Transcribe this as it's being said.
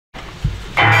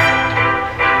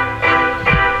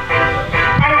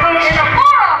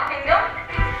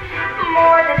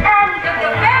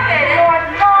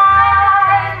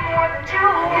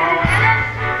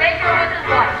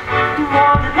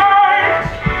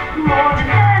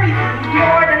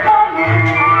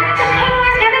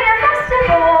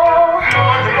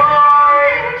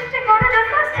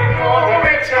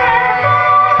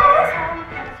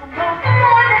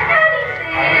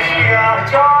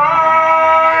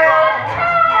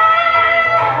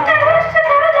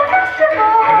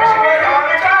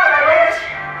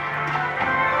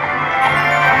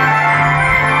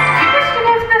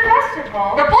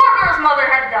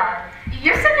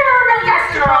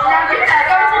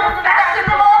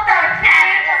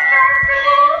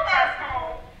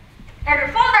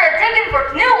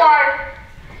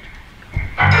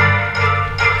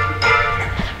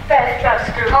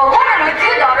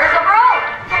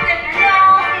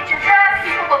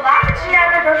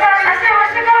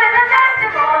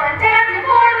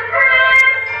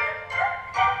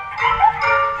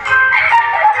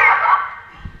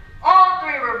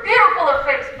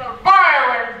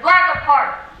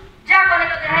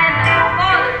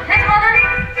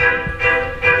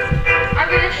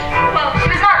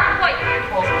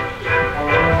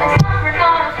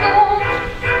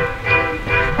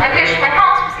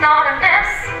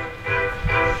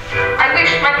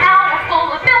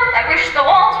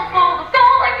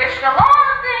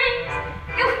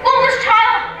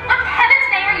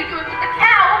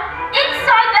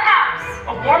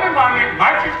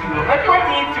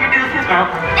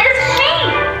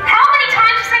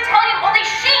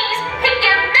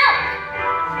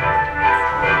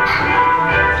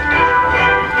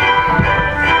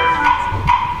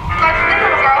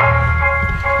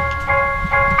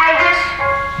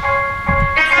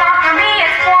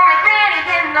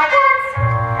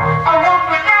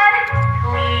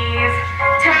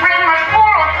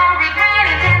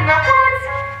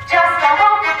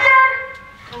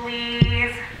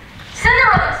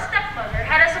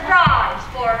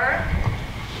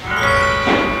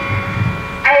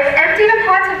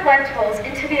pots of lentils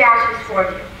into the ashes for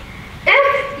you.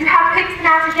 If you have picked them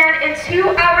out again in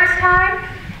 2 hours' time,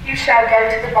 you shall go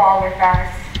to the ball with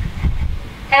us.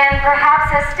 And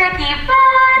perhaps a sticky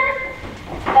bun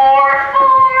or 4.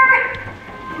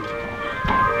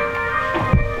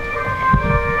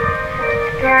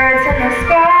 Birds in the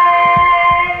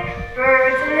sky,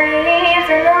 birds in the leaves,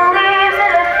 in the leaves,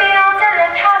 in the fields, in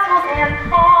the castles and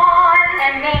ponds,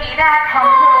 and maybe that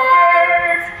humble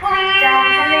birds flee down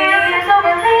from leaves,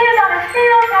 over leaves, out of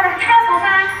fields, out of castles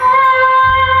and ponds.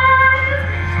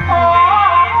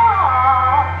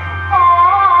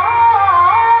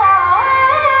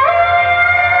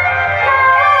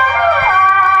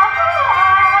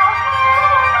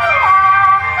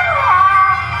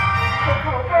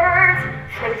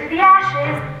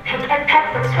 And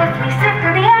peck but swiftly sift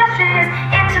through the ashes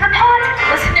into the pot.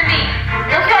 Listen to me.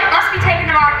 Milky must be taken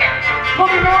to market.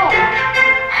 Mother, no.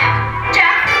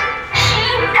 Jack, she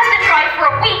has been dry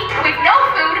for a week. We've no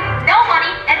food, no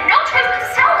money, and no choice but to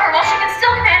sell her while she can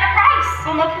still command a price.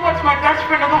 Well, Milky White's my best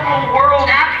friend in the whole world.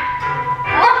 Jack,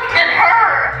 look at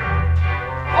her.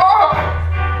 Oh.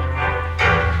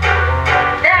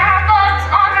 There are bugs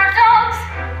on her dogs.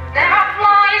 There are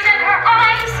flies in her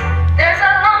eyes. There's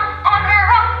a lump on her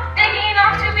rump.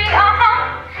 To be a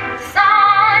hump,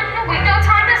 son, we've no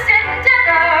time to sit and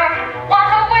dinner while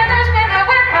her withers wither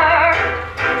with her.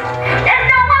 And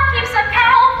no one keeps a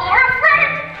pal or a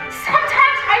friend.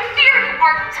 Sometimes I fear you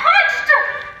are touched.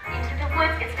 Into the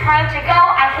woods, it's time to go.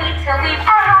 I hate to leave,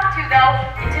 I have to though.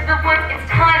 Into the woods, it's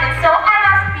time, and so I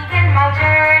must begin my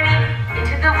journey.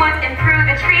 Into the woods and through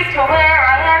the trees to where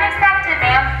I am expected,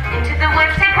 ma'am. Into the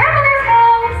woods to grandmother's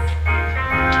house.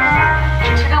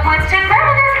 Into the woods to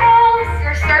grandmother's house.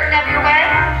 You're certain of your way?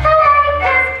 The light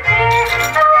is clear,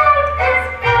 the light is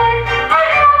good. I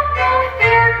have no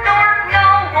fear, nor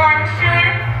no one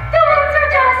should. The woods are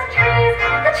just trees,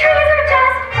 the trees are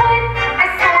just wood. I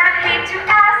sort of hate to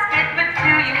ask it, but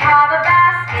do you have a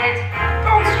basket?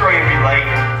 Don't stray and be late.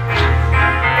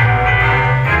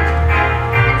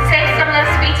 And save some of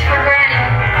those sweets for Granny.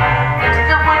 Into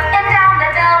the woods and down the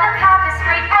dell, the path is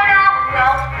straight, I know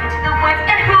well. Into the woods,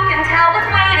 and who can tell what's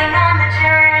waiting on the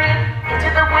journey? Into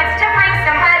the woods to bring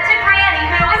some bread to Granny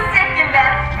who is sick in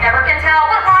bed. Never can tell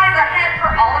what lies ahead,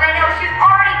 for all that I know she's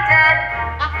already dead.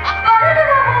 But into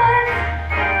the woods,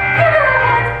 into the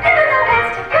woods, into the woods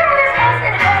to grandmother's house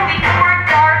and home before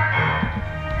dark.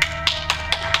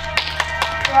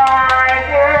 Fly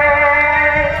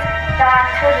birds, back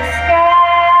to the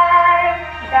sky,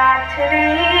 back to the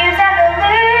leaves and the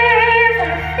leaves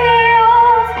and the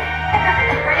fields. Are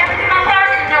you everything on there,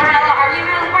 Cinderella? Are you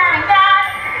really wearing that?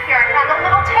 Here, I found a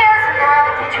little tail,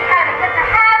 Cinderella. Did you kind of get to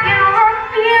have? You look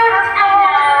beautiful.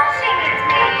 She needs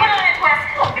me. Put it in a twist.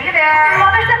 I'll be there.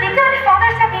 Mother said be good,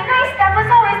 father said be nice. That was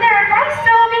always their advice.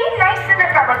 So be nice,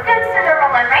 Cinderella. Good,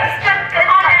 Cinderella. Nice, good, good.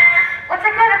 What's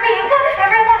it good at being good if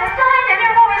everyone is blind and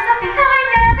you're always up behind?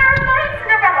 Never mind,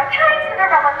 Cinderella. Kind,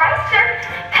 Cinderella. Nice, good.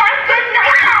 Kind, good,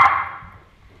 nice.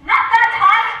 Not that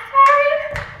time. Sorry.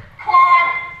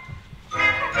 Claude.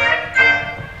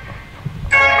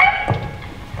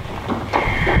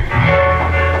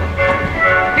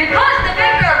 Because the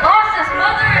vicar lost his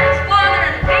mother and his father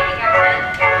in the baking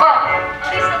accident. Well,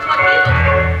 at least that's what he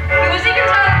believed. He was eager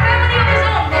to have a family of his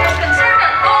own, but was concerned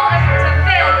that all efforts have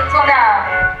failed until now.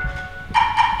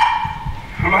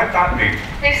 Who might that be?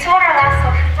 We've sold our last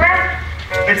loaf of bread.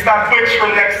 It's that witch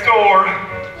from next door.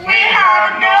 We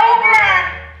have no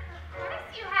bread. What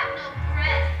if you have no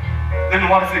bread? Then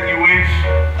what is it you wish?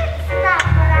 It's not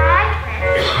what I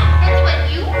wish. It's what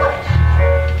you wish.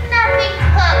 Nothing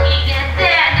cooking is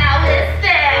there now, is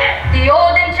there? The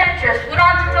old enchantress went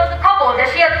on to tell the couple that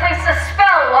she had placed a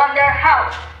spell on their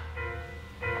house.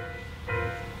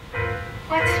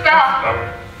 What spell?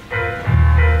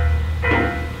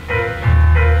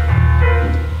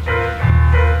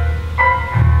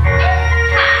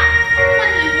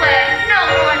 When you were no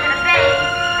longer a baby,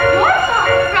 your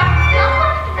father brought no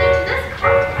one into this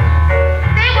continent.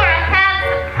 They were a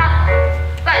handsome couple,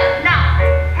 but not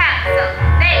handsome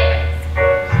neighbors.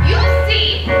 You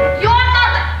see, your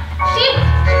mother, she was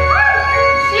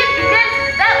charming. She had begun to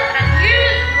develop an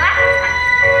unusual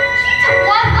appetite. She took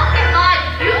one look at my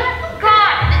beautiful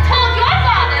garden and told your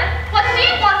father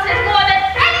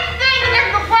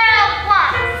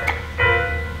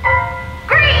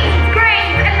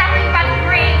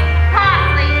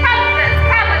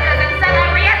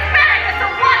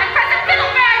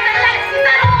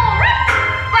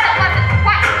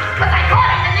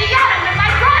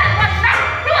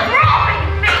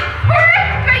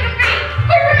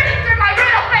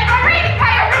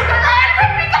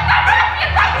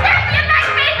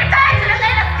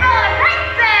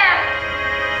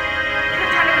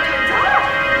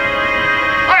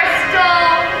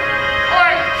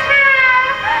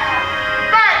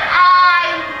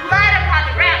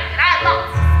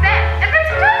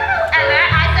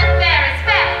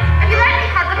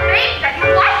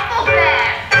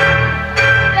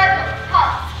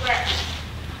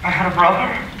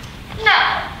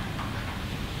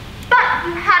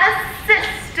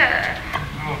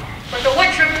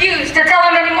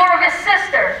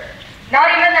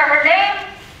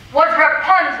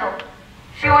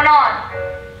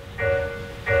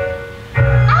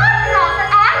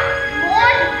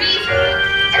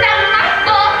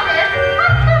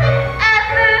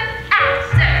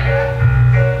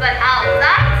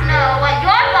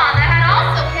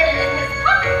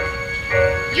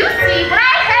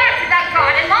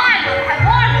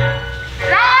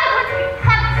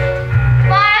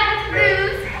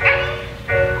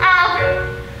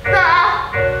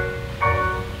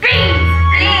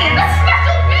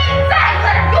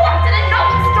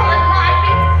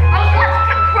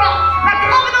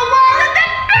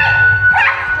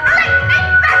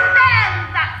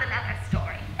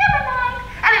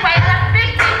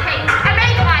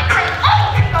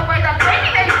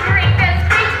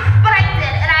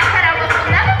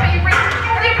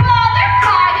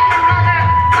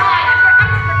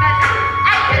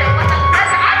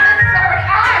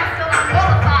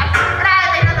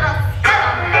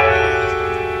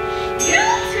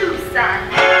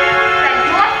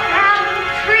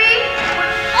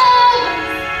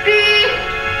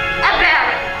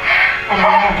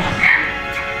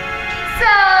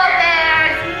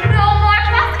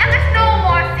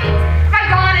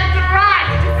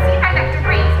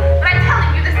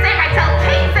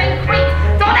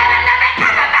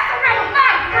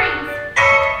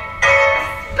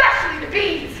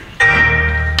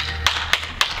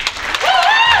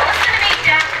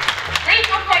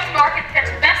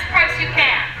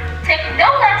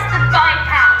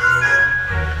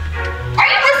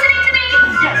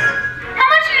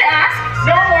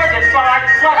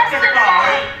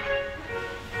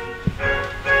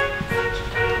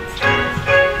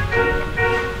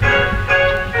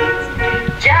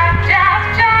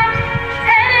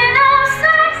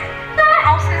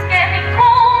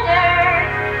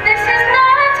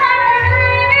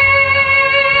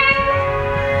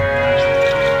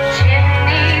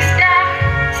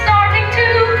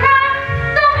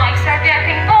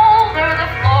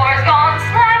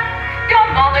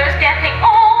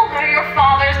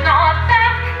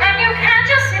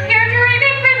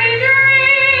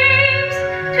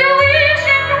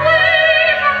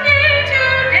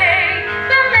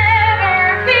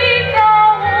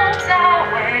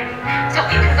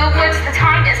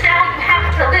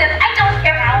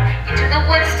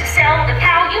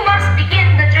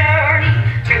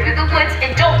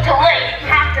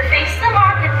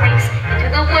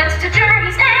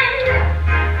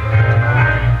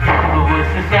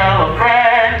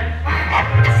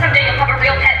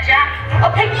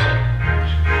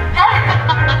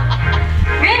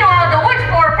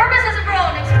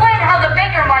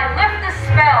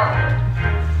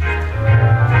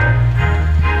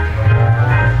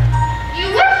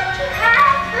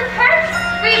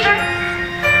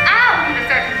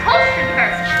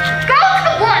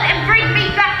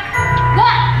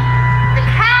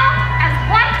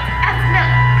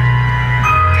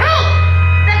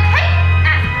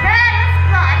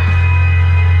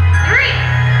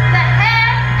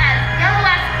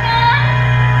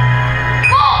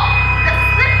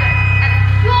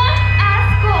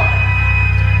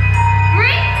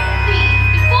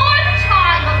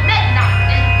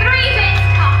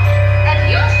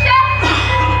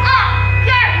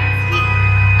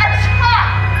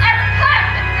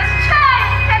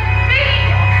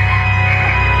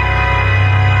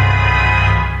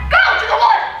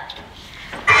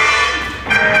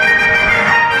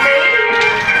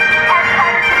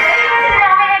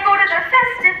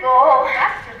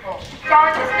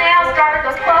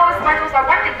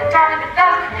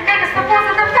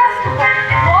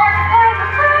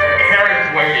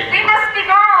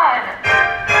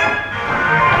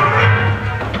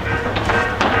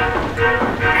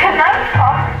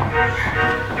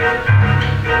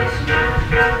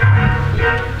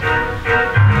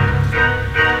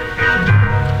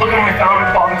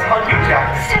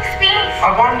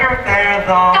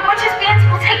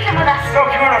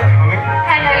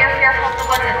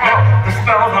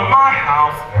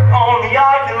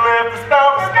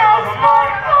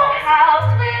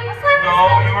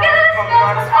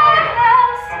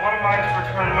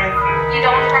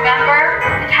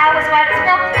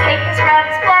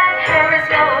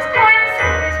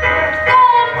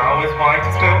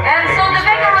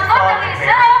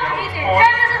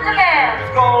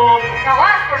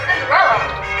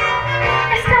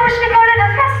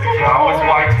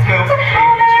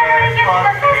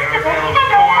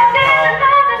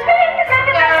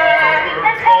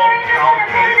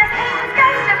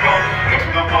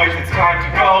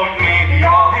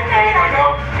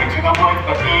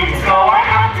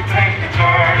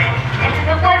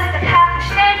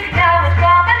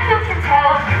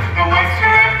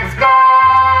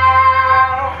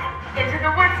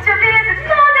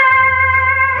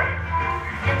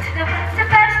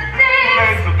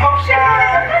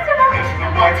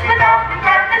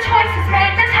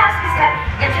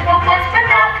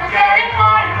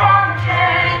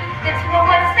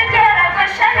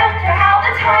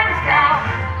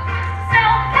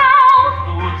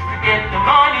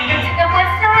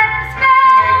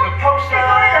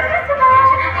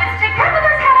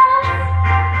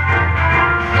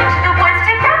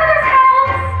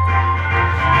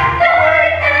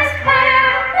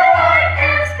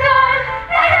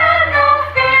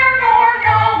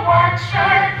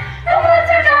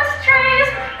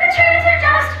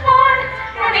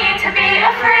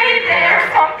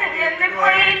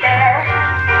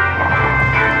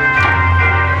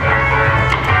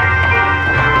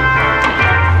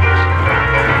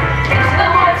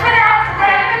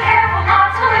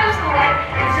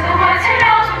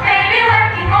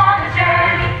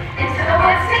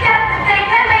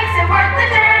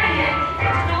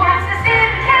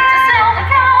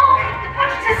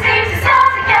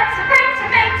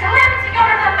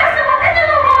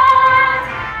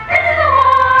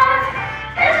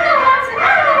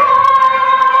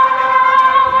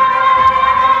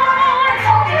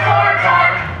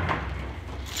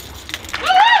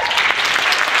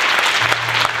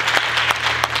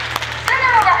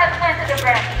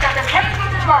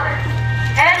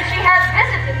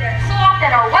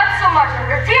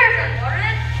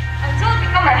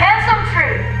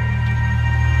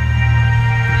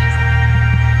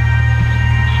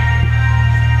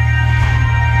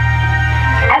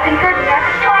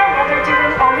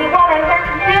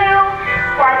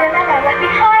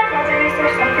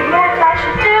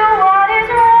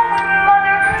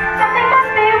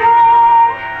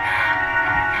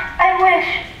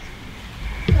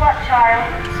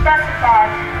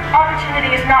specified.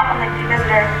 Opportunity is not a lengthy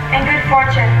visitor, and good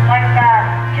fortune, like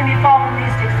that, can befall when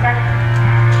least expected.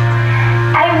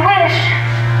 I wish.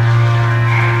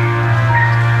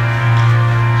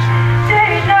 Do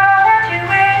you know what you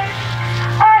wish?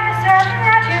 Are you certain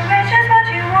that you wish is what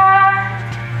you want?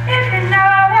 If you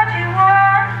know what you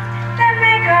want, then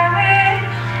make a wish.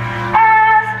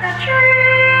 Ask the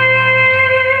tree,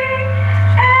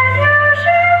 and you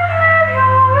shall have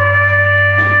your wish.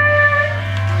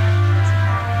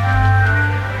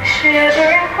 Shiver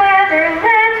and quiver,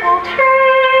 little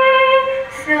tree,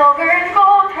 silver and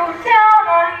gold throw down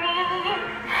on me.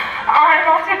 I'm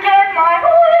off to get my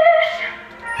wish.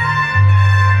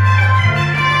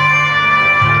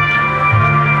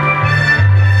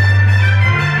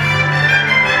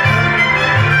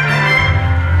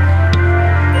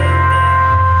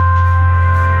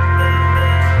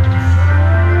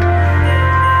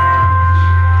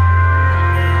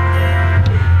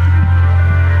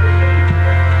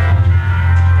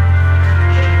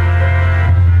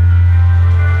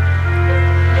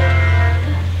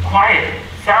 Quiet.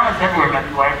 Silence everywhere,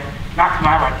 Milky Way. Not to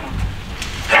my liking.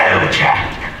 Hello,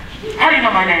 Jack. How do you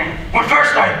know my name? When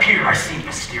first I appear, I seem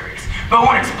mysterious, but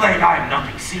when explained, I am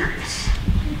nothing serious.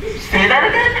 Say that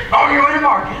again? On your way to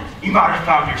market, you might have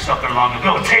found yourself there long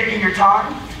ago, taking your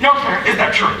time. No, sir. Is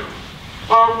that true?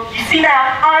 Well, you see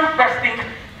now, I'm resting.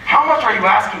 How much are you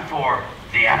asking for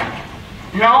the animal?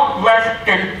 No less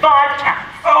than 5 counts.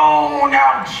 Oh,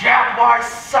 now, Jack, why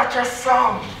such a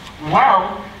sum?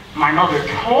 Well, my mother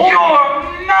told me. Your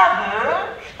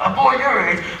mother? A boy your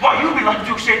age? Why, you'd be lucky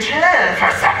to exchange his for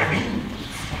a sack of beans.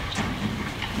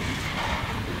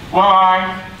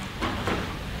 Well,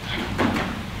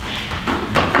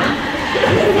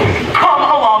 come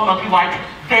along, Milky White.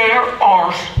 There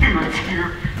are spirits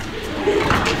here.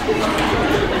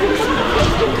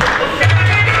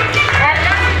 And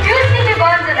after 2 sticky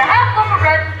buns and a half loaf of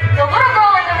bread, the little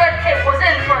girl in the red cape was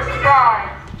in for a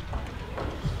surprise.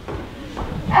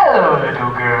 Hello,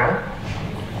 little girl.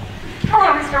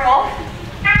 Hello, Mr. Wolf.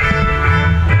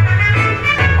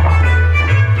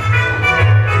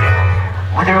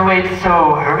 Whither wait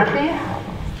so hurriedly?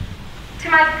 To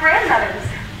my grandmother's.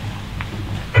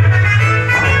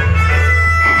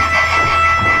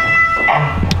 And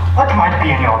what might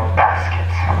be in your basket?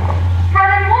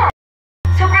 Bread and wine.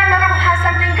 So grandmother will have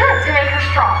something good to make her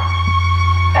strong.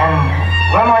 And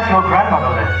where might your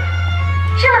grandmother live?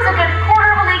 She lives a good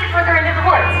quarter of a league further into the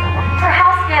woods. Her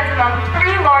house stands among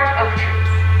 3 large oak trees.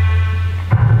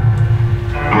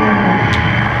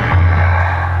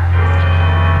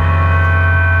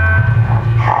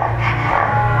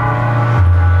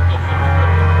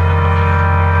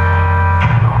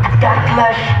 That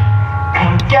flesh,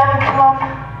 pink and plump.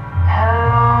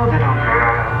 Hello, little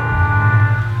girl.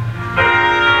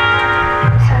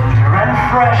 Tender and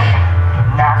fresh,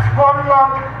 not one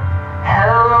lump.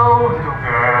 Hello, little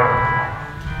girl.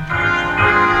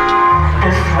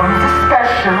 This one's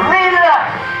especially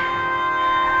lush,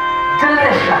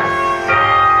 delicious.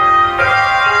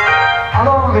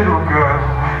 Hello, little girl.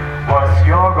 What's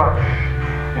your rush?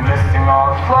 You're missing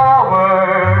all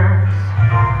flowers.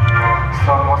 The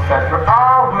sun will set for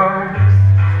hours.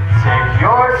 Take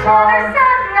your Mother time.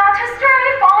 said not to stray,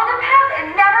 follow the path and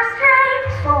never stray.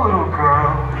 So, little girl,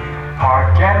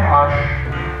 hark and hush.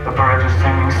 The birds are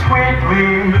singing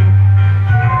sweetly.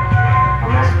 You'll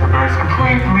miss the birds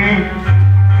completely.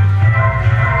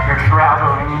 You're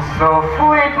traveling so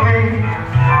fleetly.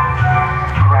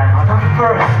 Grandmother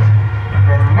first,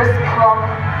 then Miss Plump.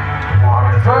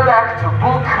 What a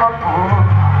delectable couple.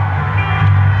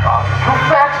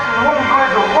 Perfection, one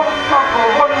glitter, one supple,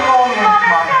 one moment, Mother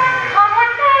my said, dear. come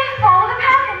what may, follow the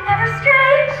path and never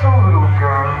stray. So, little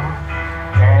girl,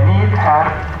 any path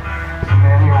is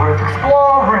many worth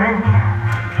exploring.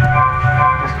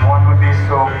 This one would be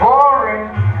so boring.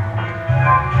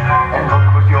 And look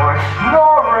what you're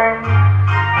ignoring.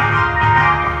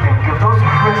 Think of those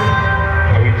crisp,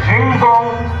 aging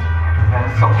bones, then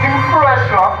something fresh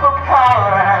off the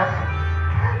palate.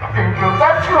 Think of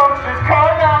that scrumptious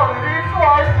carnality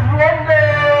twice in one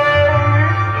day.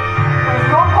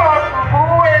 There's no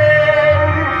possible way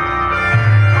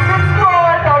to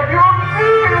describe how you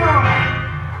feel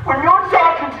when you're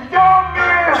talking to your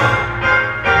meal.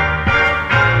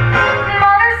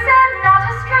 Mother said not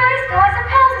to stray, so I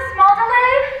suppose a small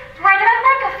delay. Bring it out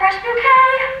like a fresh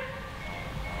bouquet.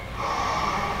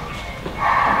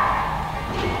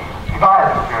 Goodbye,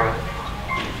 little girl.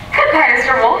 Goodbye,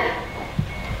 Mr. Wolf.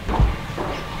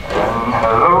 And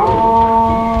hello.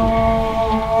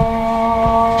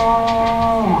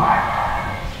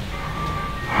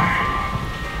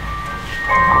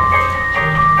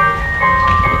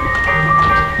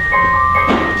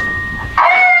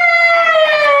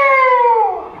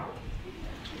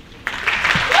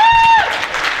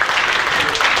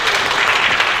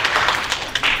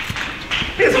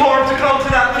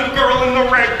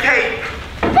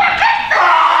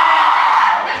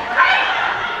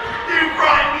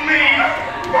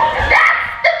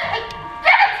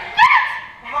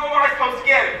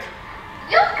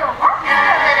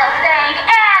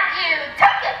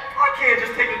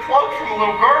 coat from a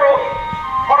little girl.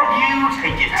 Why don't you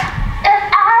take it? If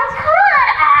I could,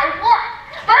 I would.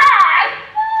 But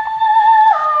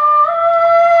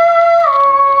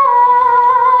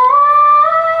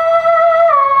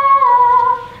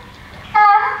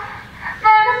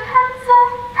burn a pencil.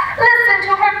 Listen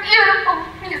to her beautiful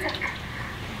music.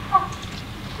 Oh.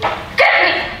 Give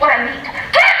me what I need.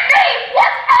 Give me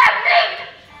what I need.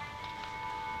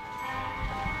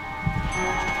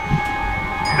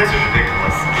 This is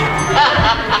ridiculous.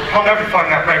 I'll never find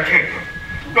that red cape,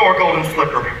 nor a golden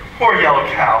slipper, or a yellow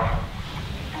cow.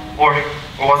 Or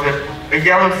was it a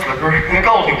yellow slipper and a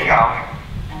golden cow?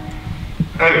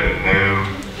 Oh no.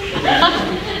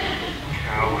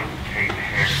 Cow, cape,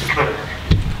 hair, slipper.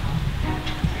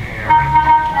 Hair.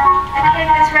 The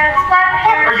cape is red, it's black,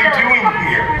 What hair are is you yellow, doing colors,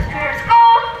 here? colors, colors,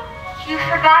 gold. You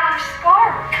forgot your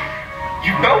scarf.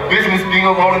 You've no business being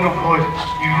alone in the wood.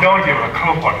 You've no idea what will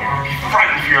come upon you. You'll be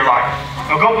frightened for your life.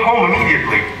 Now go home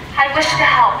immediately. I wish to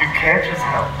help. You can't just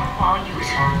help. Well,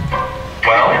 use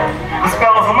Well, the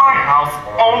spell is on my house.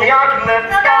 Only I can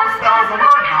lift the spell. The spell is on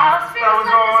my house. The spell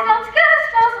is on.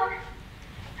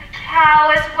 The cow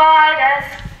is white as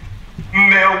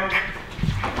Milk.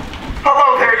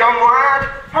 Hello there, young lad.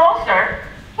 Hello, sir.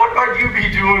 What might you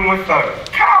be doing with a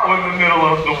cow in the middle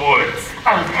of the woods?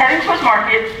 I was heading towards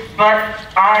market, but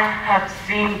I have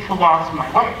seemed to lost my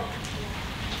way.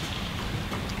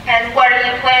 And what are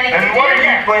you planning to And do what are you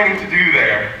there? planning to do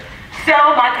there?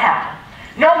 Sell my cow.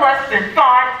 No less than 5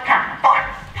 pounds. 5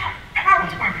 pounds?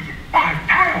 Where are you? 5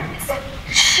 pounds?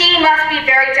 She must be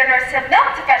very generous of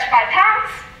milk to fetch 5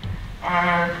 pounds.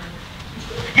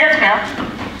 Yes, ma'am.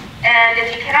 And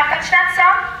if you cannot fetch that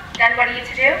sum, then what are you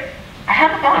to do? I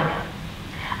haven't thought of that.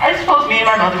 I suppose me and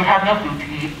my mother would have enough food to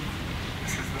eat.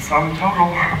 This is the sum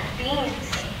total. Beans.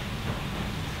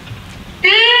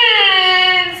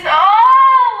 Beans!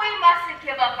 Oh, we mustn't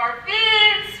give up our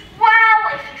beans. Well,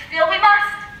 if you feel we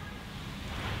must.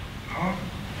 Huh?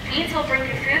 Beans will bring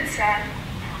you food, son.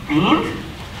 Beans?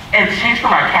 In exchange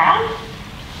for my cow?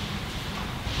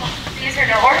 These are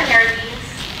no ordinary beans.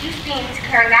 These beans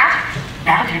carry magic.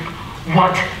 Magic?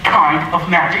 What kind of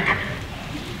magic?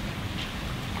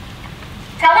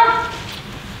 Tell them.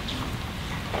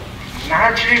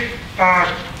 Magic that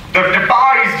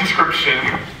defies description.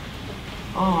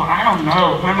 Oh, I don't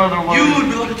know. My mother was... You would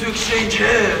be looking to exchange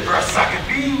head for a sack of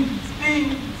beans.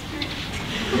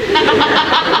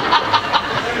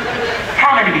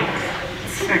 How many beans?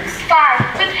 6.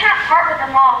 5. We can't part with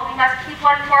them all. We must keep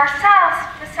one for ourselves.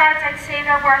 Besides, I'd say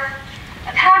they're worth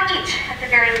 £1 each at the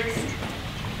very least.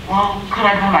 Well, could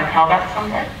I have my cow back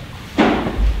someday?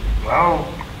 Well,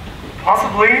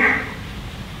 possibly.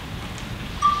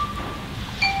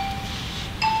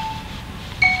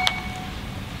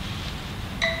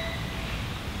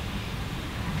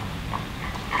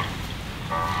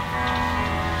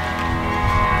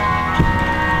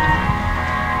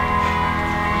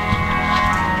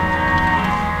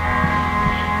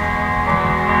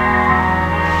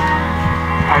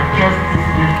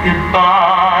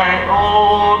 Goodbye,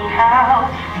 old pal.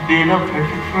 You've been a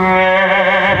perfect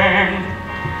friend.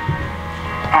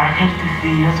 I hate to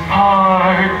see us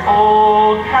part,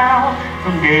 old pal.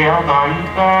 Someday I'll buy you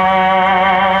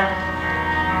back.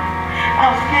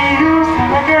 I'll see you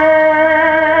soon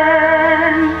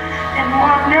again. And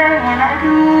one day when I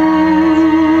do,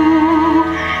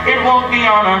 it won't be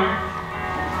on a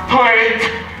plate.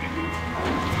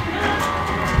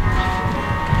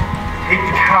 Take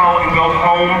the cow and go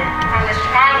home. I was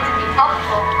trying to be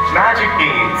helpful. Magic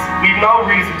beans. We've no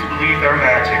reason to believe they're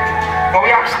magic. Are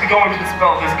we actually going to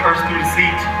dispel this curse through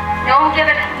deceit? Don't give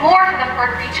it more for the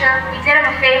poor creature. We did him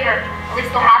a favor. At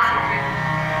least they'll have some food.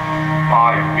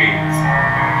 5 beans.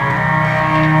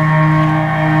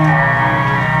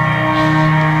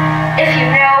 If you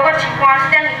know what you want,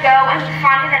 then you go and you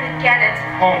find it and you get it.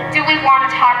 Home. Do we want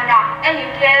it hot or not? And you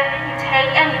give, and you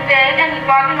take, and you beg, and you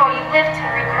bargain, or you live to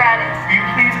regret it. Will you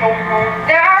please go home?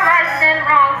 There are rights and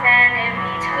wrongs and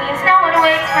in-betweens. No one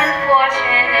waits when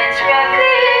fortune is your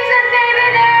dreams. And maybe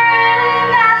they're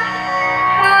really magic.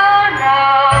 Who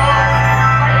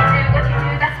knows? What you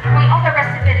do, that's the point. All the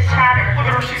rest of it is chatter. Look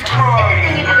at her, she's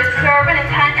Everything you crying. do is pure and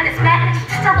intent, and it's meant, and it's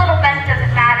just a little bent,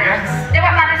 doesn't matter. Yes. Then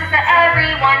what matters is that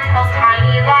everyone tells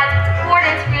tiny lies. What's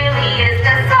important really is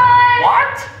the size.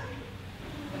 What?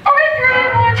 Only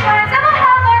 3 more tries, and we'll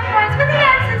have our prize. When the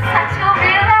end is set, you'll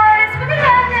realize when the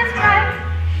end is right,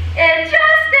 it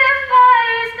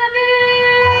justifies the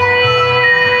beat.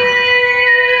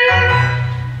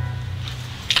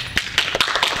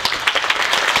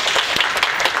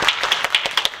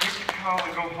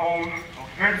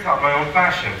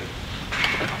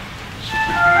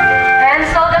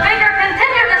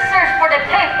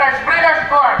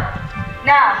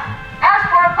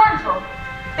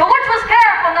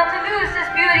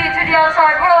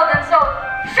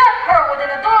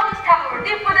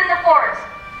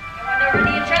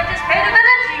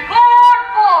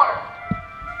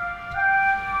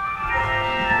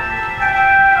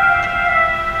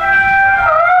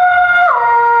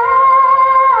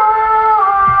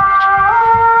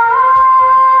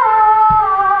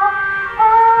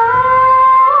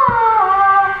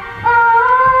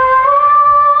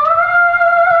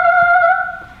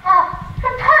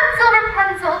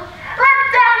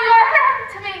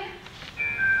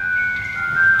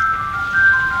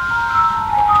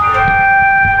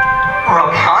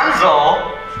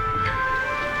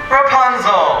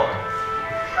 Rapunzel.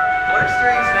 What a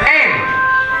strange name.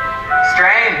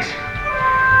 Strange,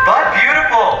 but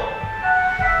beautiful,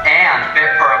 and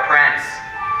fit for a prince.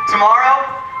 Tomorrow,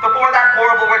 before that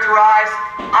horrible witch arrives,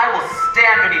 I will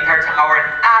stand beneath her tower and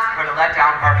ask her to let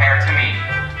down her hair to me.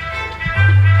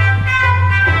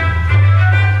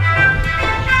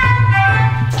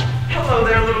 Hello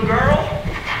there, little girl.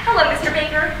 Hello, Mr.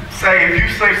 Baker. Say, have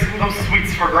you saved some of those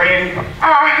sweets for Granny?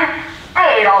 I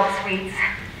ate all the sweets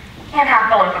and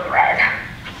half a loaf of bread.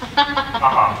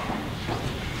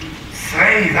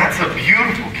 Say, that's a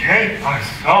beautiful cake. I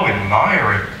so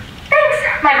admire it. Thanks.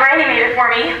 My granny made it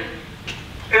for me.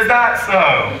 Is that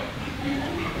so?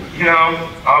 You know,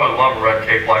 I would love a red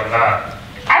cape like that.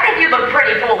 I think you look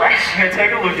pretty foolish. Hey,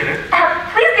 take a look at it.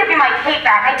 Please give me my cape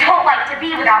back. I don't like to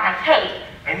be without my cape.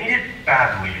 I need it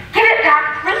badly. Give it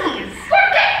back, please.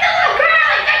 Forget the little girl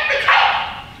and take the cake!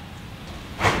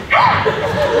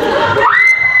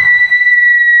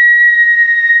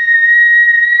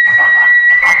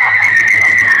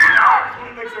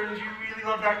 What makes her, you really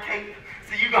love that cake?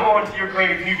 So you go on to your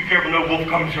grave and you be careful no wolf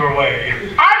comes your way.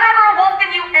 I'd rather a wolf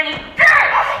than you any day.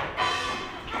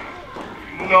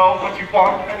 You know what you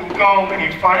want and you go and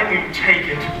you find it and you take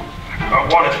it. I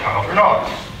want a child or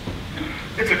not.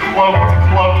 It's a cloak,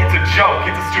 it's a joke,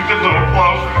 it's a stupid little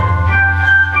cloak.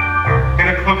 And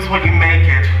a cloak's what you make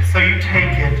it, so you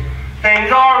take it.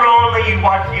 Things are only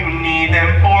what you need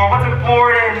them for. What's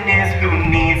important is who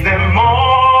needs them more.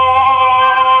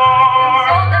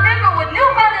 So the vicar with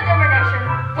newfound determination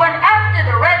went after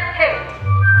the red cape.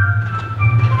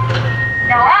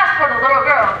 Now as for the little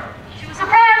girl, she was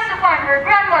surprised to find her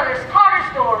grandmother's cottage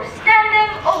door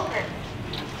standing open.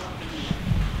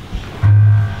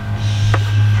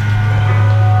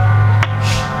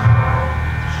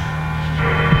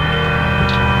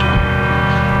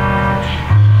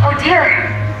 Oh dear,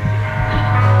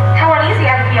 how uneasy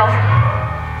I feel.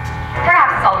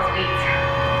 Perhaps it's all the sweets.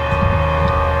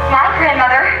 My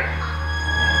grandmother,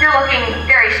 you're looking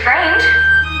very strange.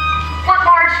 What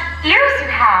large ears you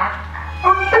have.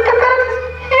 Oh, but the better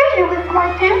hear you with, my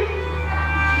dear.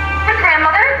 But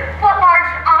grandmother, what large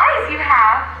eyes you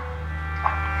have.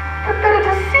 The better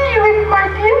to see you with, my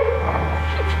dear.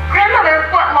 Grandmother,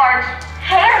 what large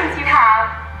hands you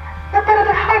have. The better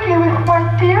to hug you with, my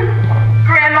dear.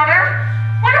 Grandmother,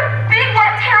 what a big,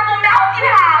 what terrible mouth you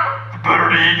have. The better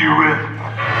to eat you with.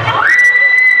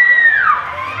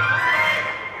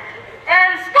 And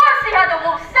scarcely had the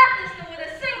wolf sat this with a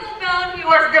single bound, he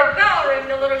was devouring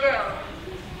the little girl.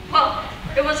 Well,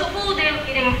 it was a full day of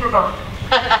eating for both.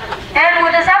 And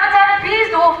with his appetite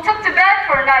appeased, the wolf took to bed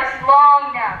for a nice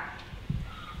long nap.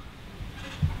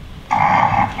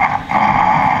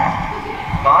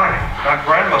 My, that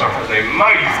grandmother has a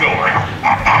mighty snore.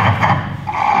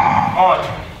 Odd.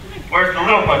 Where's the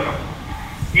little one?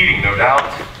 Eating, no doubt.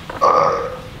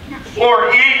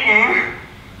 Or eating.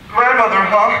 Grandmother,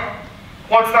 huh?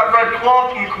 What's that red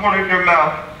cloth in the corner of your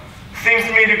mouth? Seems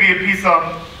to me to be a piece of...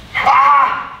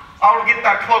 Ah! I'll get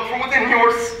that cloak from within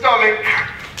your stomach.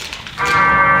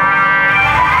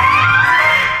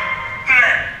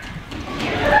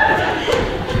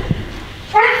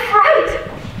 What a fright!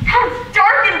 How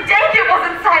dark and dank it was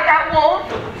inside that wolf!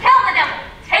 Tell the devil,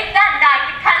 take that knife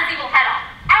and cut his evil head off.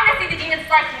 I want to see the demon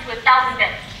sliced into 1,000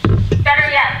 bits. Better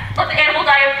yet, let the animal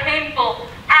die a painful,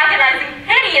 agonizing,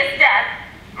 hideous death.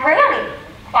 Granny!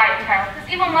 Quiet, child.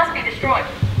 This evil must be destroyed.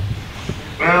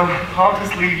 Well, I'll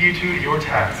just leave you two to your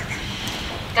tasks.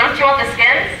 Don't you want the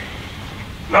skins?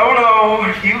 No, no,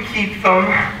 you keep them.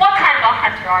 What kind of a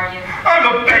hunter are you? I'm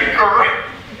a baker.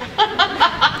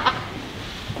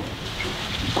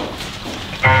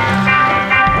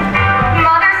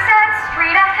 Mother said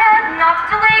straight ahead, not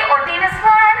to delay or gain a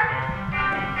sled.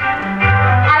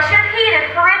 I should have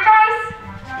heeded her advice,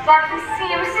 but he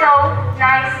seemed so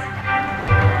nice.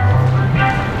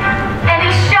 And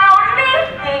he showed me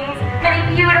things, many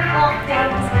beautiful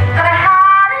things, that I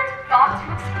hadn't thought to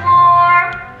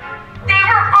explore. They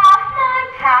were off my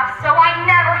path, so I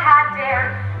never had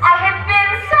dared. I had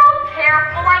been so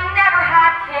careful, I never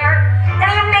had cared.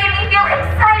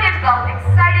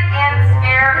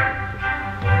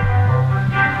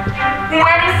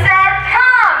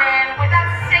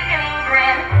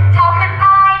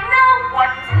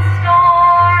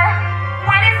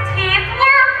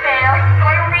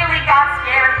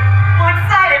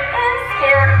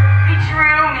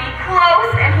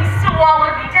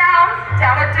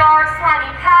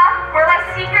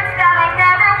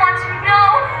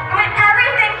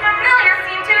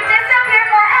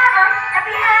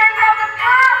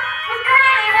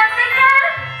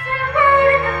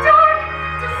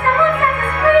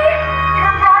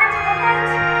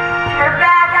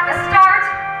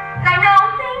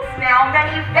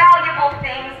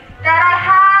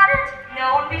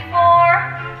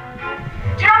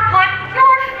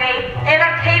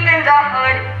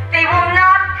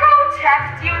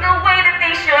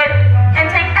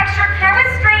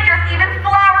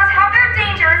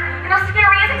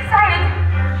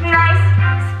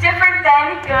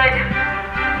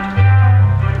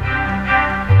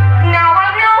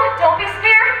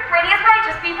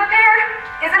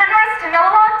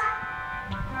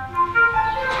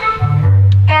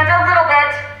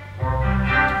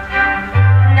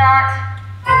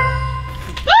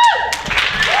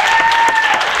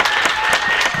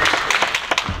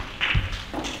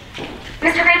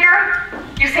 Mr. Baker,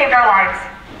 you saved our lives.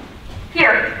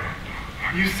 Here.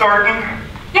 Are you certain?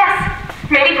 Yes.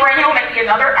 Maybe Granny will make me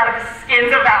another out of the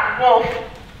skins of that wolf.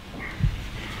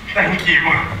 Thank you.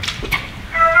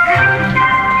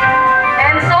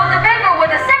 And so the baker,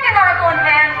 with the second article in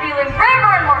hand, feeling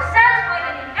braver and more satisfied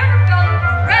than he ever felt,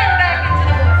 ran back into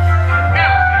the woods.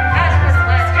 Now, as for the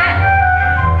last cat.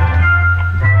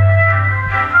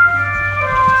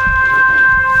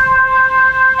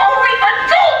 Only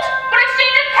adult would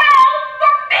exchange a cow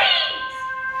for beans!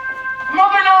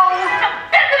 Mother, no!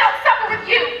 Then I'll suffer with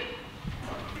you!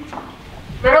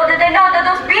 Little did they know that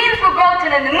those beans would grow to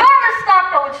an enormous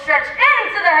stalk that would stretch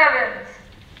into the heavens.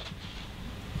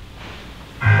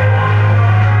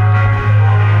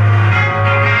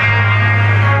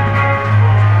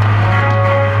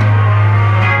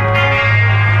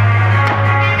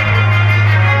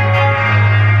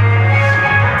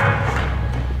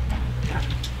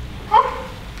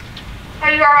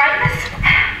 Are you alright, miss?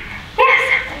 Yes.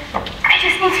 I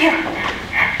just need to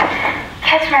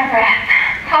catch my breath.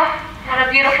 Oh, what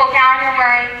a beautiful gown you're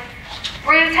wearing.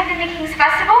 Were you attending the King's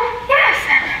Festival? Yes.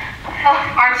 Oh,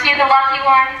 aren't you the lucky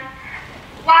one?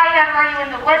 Why ever are you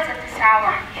in the woods at this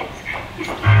hour?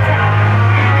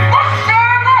 Oh,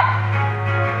 serve up!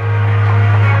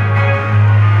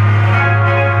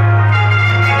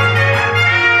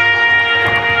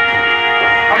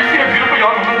 Have you seen a beautiful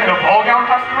young woman in a ball gown,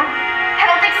 customer? I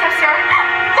don't think so, sir.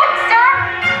 Look, sir!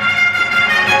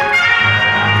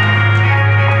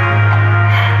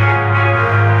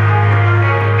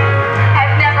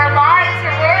 I've never lied to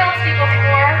royalty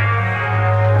before.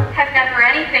 I've never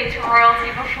anything to royalty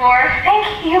before.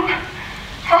 Thank you.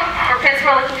 Oh, if Prince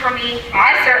were looking for me,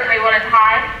 I certainly wouldn't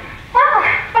hide. Well,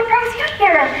 what brings you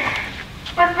here?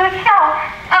 With a cow?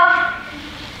 Oh,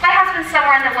 my husband's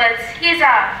somewhere in the woods. He's,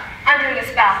 undoing a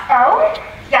spell. Oh?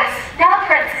 Yes. Now the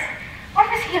prince. What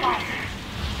was he like?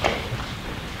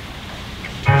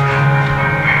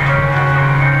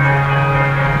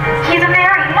 He's a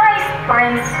very nice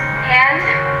prince. And?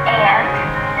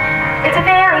 It's a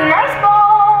very nice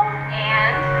ball.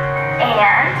 And?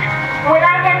 When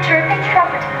I entered, they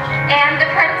trumpeted. And the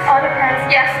prince? Oh, the prince.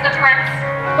 Yes, the prince.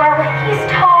 Well, he's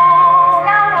tall.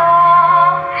 Not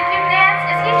all. Did you dance?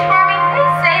 Is he charming? They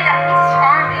say that he's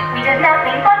charming. We did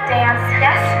nothing but dance.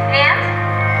 Yes,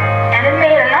 and it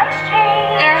made a nice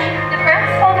change. And the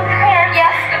prince? Oh, the prince.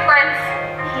 Yes, the prince.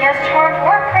 He has charm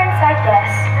for a prince, I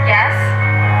guess. Yes.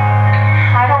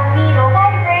 I don't need a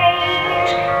wide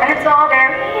range, and it's all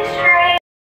very strange.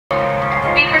 To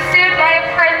be pursued by a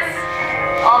prince,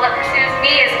 all that pursues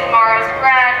me is tomorrow's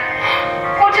bread.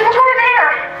 Would you look over there?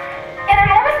 An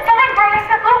enormous sign brought us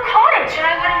that little cottage. But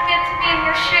I wouldn't get to be in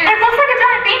your shoes. It looks like a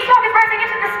giant beanstalk is rising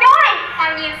into the sky. I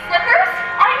mean slippers?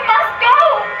 I must go.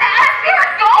 As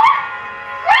spirits go?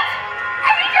 What?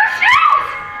 I need your shoes.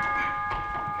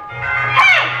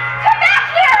 Hey, come back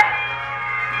here.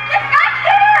 Get back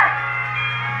here.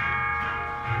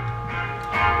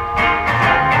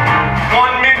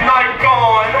 1 midnight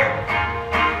gone.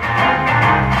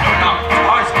 No,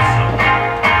 ours is so.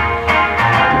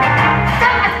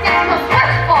 Some must get to a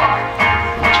switchboard.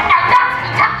 Are not to be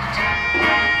touched.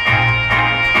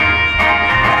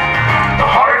 The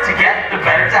harder to get, the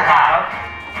better to have.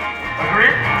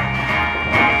 Agreed?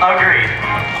 Agreed.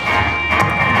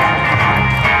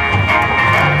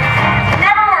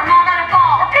 Never were mom at a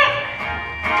ball. Repeat.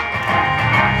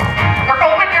 Or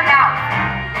open your mouth.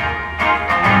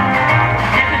 The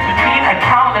difference between a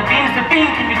cow and a bean is the bean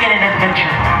can begin an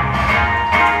adventure.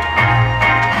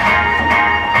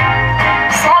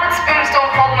 Slotted spoons don't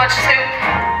hold much soup.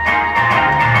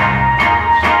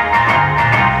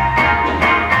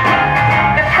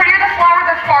 The prettier the flower,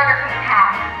 the farther from the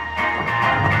path.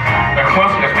 The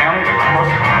closer the family, the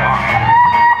closer the walk.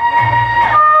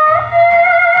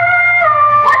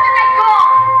 What did they go?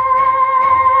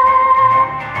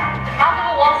 The mouth of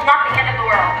a wolf's not the end of the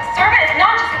world. A servant is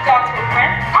not just a dog to a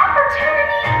prince.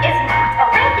 Opportunity is not a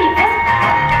lengthy visit.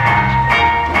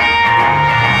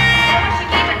 I wish you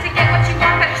gave it to get what you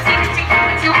want, but you see that you keep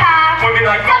what you have. 1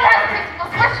 midnight Some gone. husbands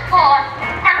will switch forward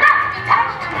are not to be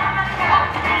touched.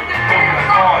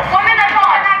 Gone. 1 midnight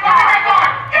gone. 1 midnight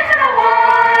gone. Into the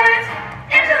woods.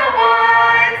 Into the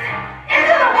woods.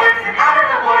 Into the woods and out of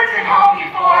the woods and home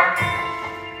before.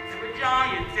 There were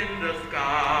giants in the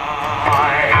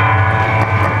sky.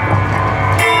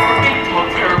 Big, tall,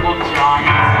 terrible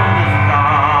giants in the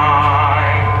sky.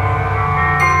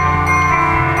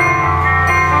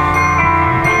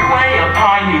 When you're way up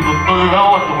high and you look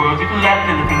below at the world you collect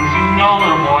and the things you know a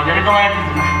little more than a glance is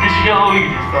enough to show you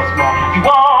just how small you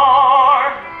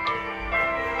are.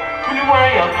 When you're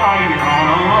way up high and you're on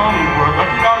alone in the world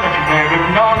like you know that you're very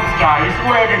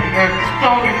let in the earth, the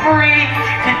stone, you're free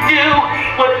to do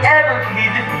whatever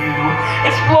pleases you.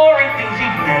 Exploring things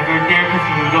you've never dared, cause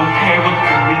you don't care what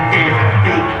really there's a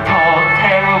big, tall,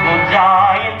 terrible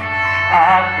giant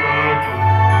at the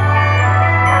door.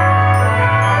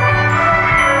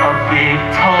 A big,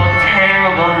 tall,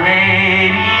 terrible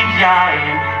lady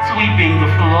giant sweeping the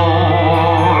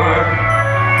floor.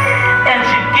 And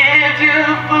she gives you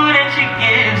food and she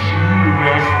gives you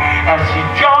rest as she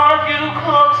draws you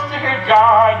close to her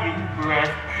dying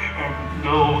breath. And you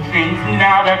know things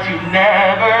now that you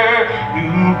never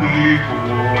knew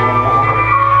before.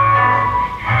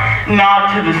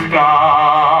 Not to the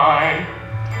sky.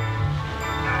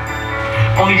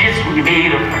 Only just when you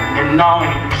made a friend and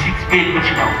knowing she's big, but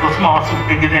you know, the small so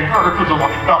bigger than her, cause I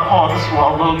want the hard to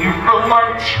swallow you for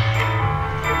lunch.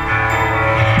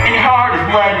 And your heart is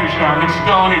lead and shining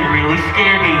stone, and you're really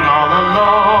scared being all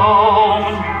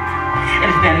alone. And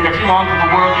it's then that you long for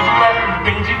the world you've left and the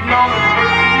things you've known, and the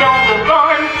person you've known, the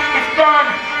run is done.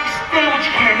 You stay what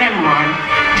you can and run.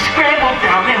 You scramble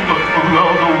down and look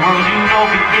below. The world you know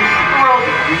begins to grow.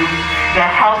 The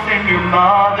house and your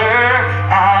mother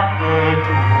at the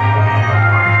door.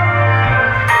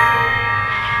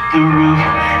 The roof,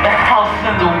 the house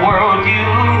and the world you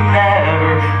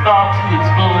never thought to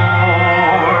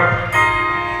explore.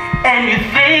 And you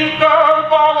think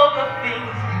of all of the things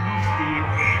you've seen,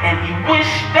 and you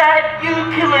wish that you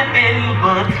could live in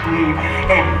between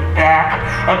and back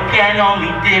again,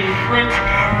 only different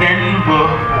than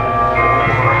before.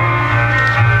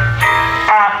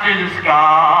 After the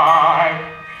sky,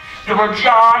 there were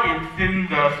giants in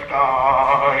the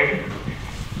sky.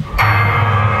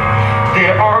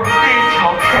 There are big,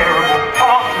 tall, terrible,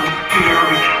 awesome,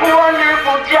 scary,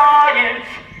 wonderful giants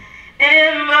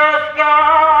in the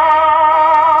sky.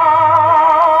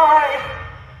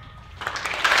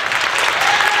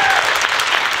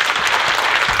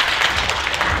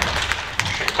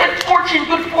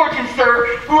 Good fortune, sir.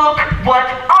 Look what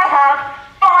I have.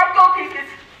 5 gold pieces.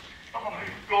 5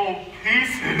 gold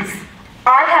pieces?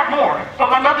 I have more, but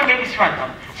my mother made me spend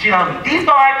them. She allowed me these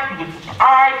 5 with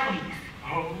I please.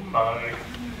 Oh my.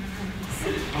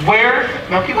 Where's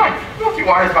Milky White? Milky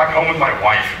White is back home with my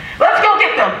wife. Let's go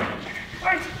get them.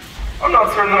 Wait, I'm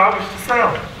not certain that I wish to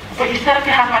sell. But you said I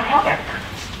could have my pal back.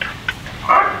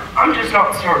 I'm just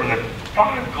not certain that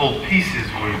 5 gold pieces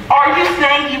would... Are you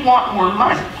saying you want more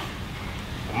money?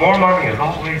 More money is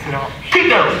always an option. Keep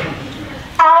those.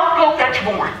 I'll go fetch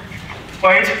more.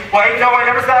 Wait, no, I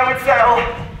never said I would sell.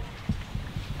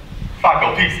 5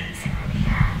 gold pieces.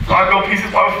 5 gold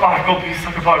pieces, why with 5 gold pieces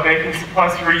I could buy baking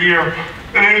supplies for a year,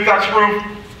 and a new thatch roof,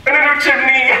 and a new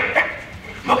chimney.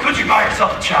 Well, could you buy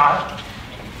yourself a child?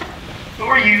 Who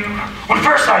are you? When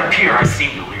first I appear, I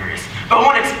seem delirious, but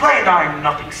when explained, I am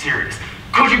nothing serious.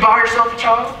 Could you buy yourself a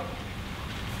child?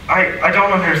 I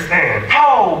don't understand.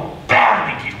 How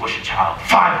badly do you wish a child?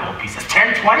 5 gold pieces,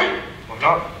 10, 20? Well,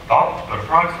 not thoughts, but a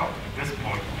price on it at this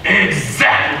point.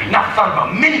 Exactly. Not thought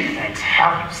about many things,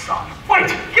 have you, son? Wait,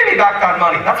 give me back that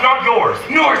money. That's not yours.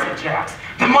 Nor is it Jack's.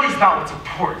 The money's not what's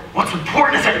important. What's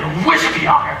important is that you wish be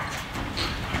honored.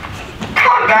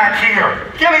 Come back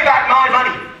here. Give me back my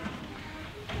money.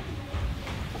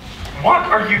 What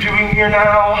are you doing here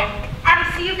now? I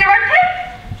see you there are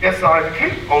cake. Yes, I have a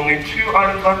cake. Only 2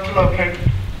 items left to locate.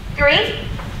 3.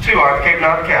 2, I have a cake,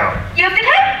 not a cow. You have the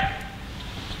cake?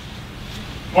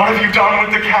 What have you done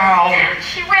with the cow?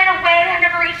 She ran away. I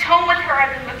never reached home with her. I've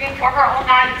been looking for her all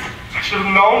night. I should have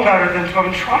known better than to have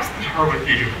entrusted her with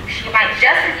you. She might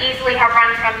just as easily have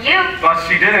run from you. But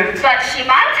she didn't. But she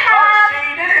might have. But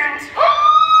she didn't.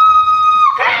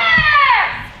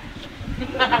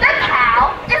 The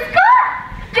cow is gone.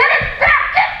 Get it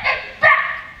back. Get it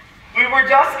back. We were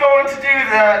just going to do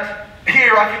that.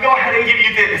 Here, I can go ahead and give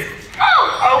you this.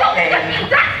 Oh, Okay. don't give me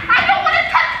that. I don't want to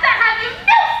touch that. Have you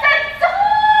no sense?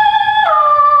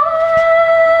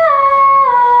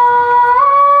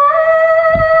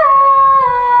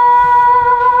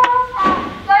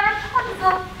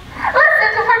 Listen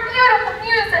to her beautiful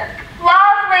music.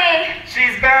 Lovely.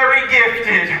 She's very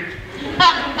gifted.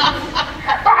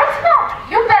 But it's not.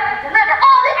 You better deliver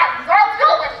all the items or else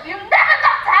you'll wish you never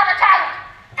got to have a child.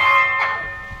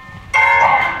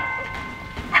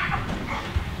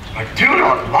 I do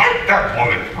not like that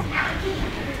woman.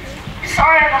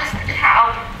 Sorry I lost the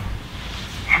cow.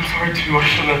 I'm sorry too, I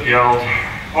shouldn't have yelled.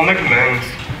 I'll make amends.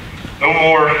 No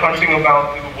more hunting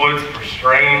about through the woods for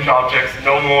strange objects.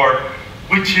 No more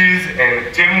witches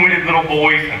and dim-witted little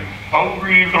boys and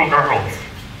hungry little girls.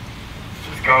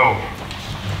 Just go.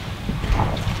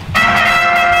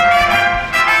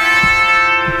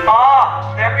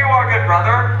 Ah, there you are, good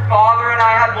brother. Father and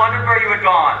I had wondered where you had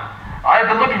gone. I I've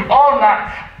been looking all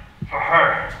night for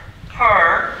her.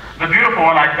 Her? The beautiful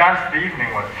one I danced the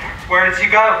evening with. Where did she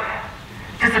go?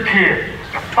 Disappeared.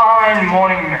 A fine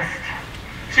morning mist.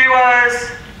 She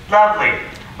was lovely.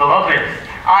 The loveliest.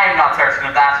 I am not certain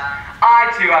of that.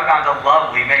 I too have found a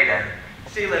lovely maiden.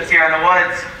 She lives here in the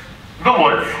woods. The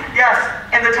woods? Yes,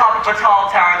 in the top of a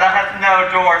tall tower that has no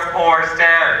doors or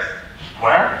stairs.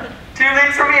 Where? 2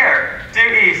 leagues from here, due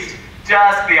east,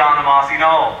 just beyond the mossy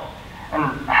knoll. And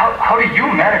how do you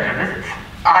manage a visit?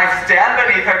 I stand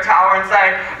beneath her tower and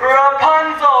say,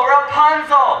 Rapunzel,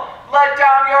 Rapunzel, let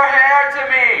down your hair to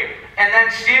me. And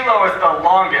then she lowers the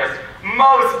longest,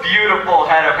 most beautiful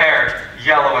head of hair,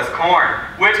 yellow as corn,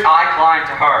 which I climb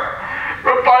to her.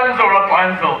 Rapunzel,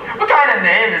 Rapunzel. What kind of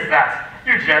name is that?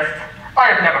 You jest.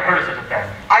 I have never heard of such a thing.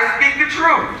 I speak the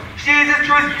truth. She's as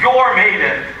true as your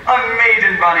maiden, a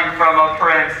maiden running from a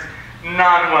prince.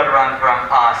 None would run from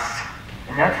us.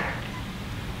 And yet,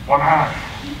 one has.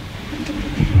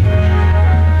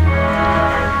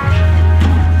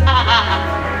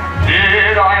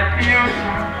 Did I abuse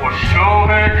her or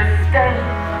show her disdain?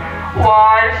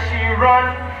 Why does she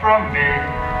run from me?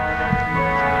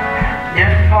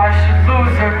 If I should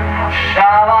lose her, how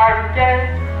shall I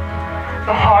regain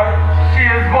the heart she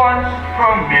has won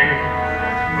from me?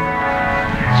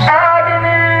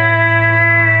 Agony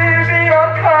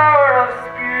beyond power of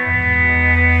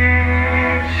speech,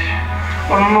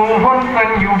 when the one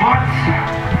thing you want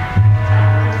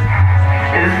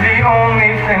is the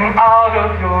only thing out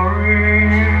of your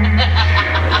reach.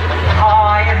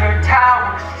 High in her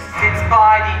tower, she sits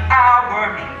by the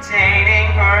hour, maintaining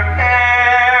her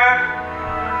hair.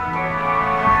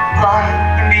 Light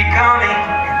and becoming,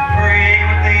 and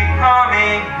frequently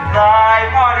humming,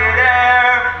 light-hearted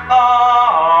air.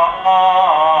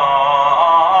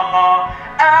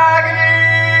 Agony,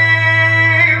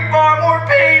 far more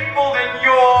painful than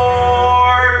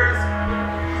yours.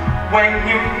 When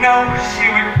you know she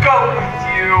would go with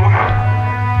you,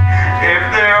 if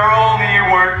there only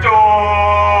were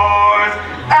doors.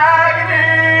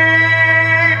 Agony,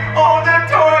 oh the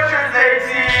tortures they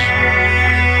teach.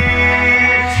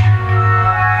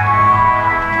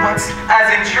 What's as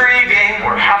intriguing,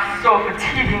 Or half so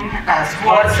fatiguing as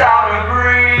what's out of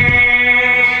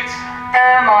reach?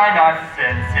 Am I not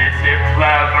sensitive,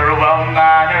 clever,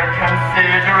 well-mannered,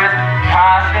 considerate,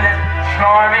 passionate,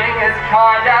 charming, as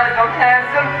kind as I'm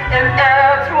handsome, and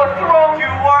heir to a throne? You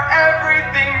are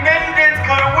everything maidens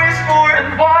could wish for.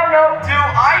 And why no? Do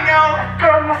I know?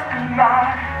 Girl must be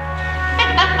mad.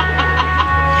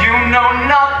 You know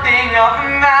nothing of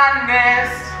madness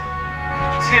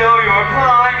till you're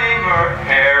climbing her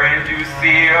hair and you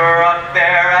see her up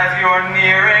there as you're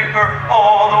nearing her,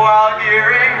 all the while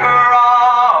hearing her.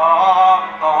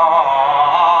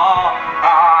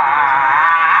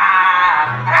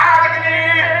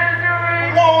 Agony,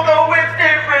 woe though it's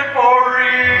different for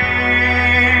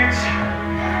each.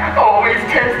 Always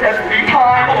 10 steps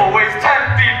behind. Always 10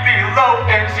 feet below,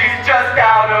 and she's just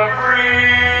out of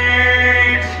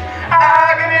reach.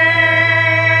 Agony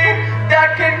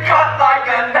that can cut like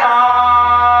a knife.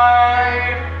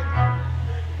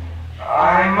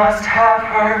 I must have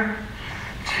her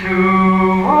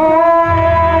too.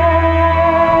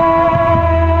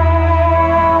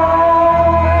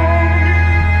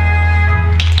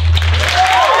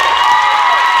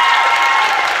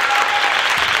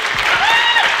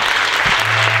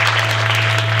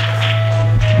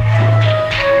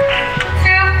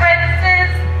 Two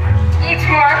princes, each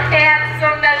more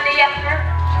handsome than the other.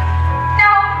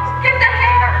 Now, get the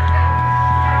hair.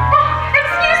 Oh,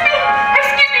 excuse me,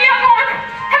 young woman.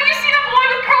 Have you seen a boy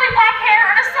with curly black hair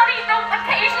and a sunny, though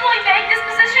occasionally vague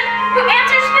disposition who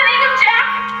answers to the name of Jack?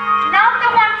 Not the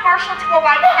one partial to a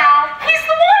white cow. He's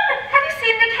the one. Have you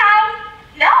seen the cow?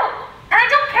 No, and I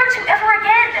don't care to ever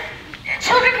again.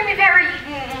 Children can be very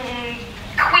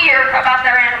queer about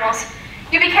their animals.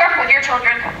 You be careful with your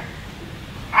children.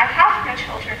 I have no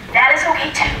children. That is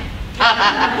okay too.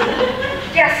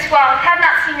 Yes, well, have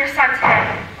not seen your son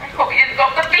today. I hope you didn't go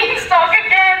up the beanstalk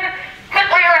again. Put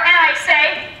where your hand, I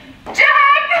say.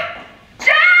 Jack!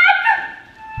 Jack!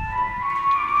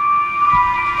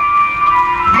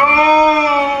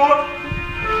 Moo!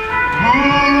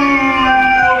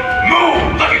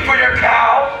 Moo! Looking for your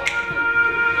cow?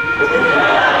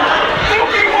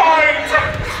 Milky White!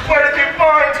 Where did you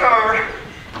find her?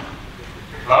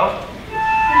 Hello?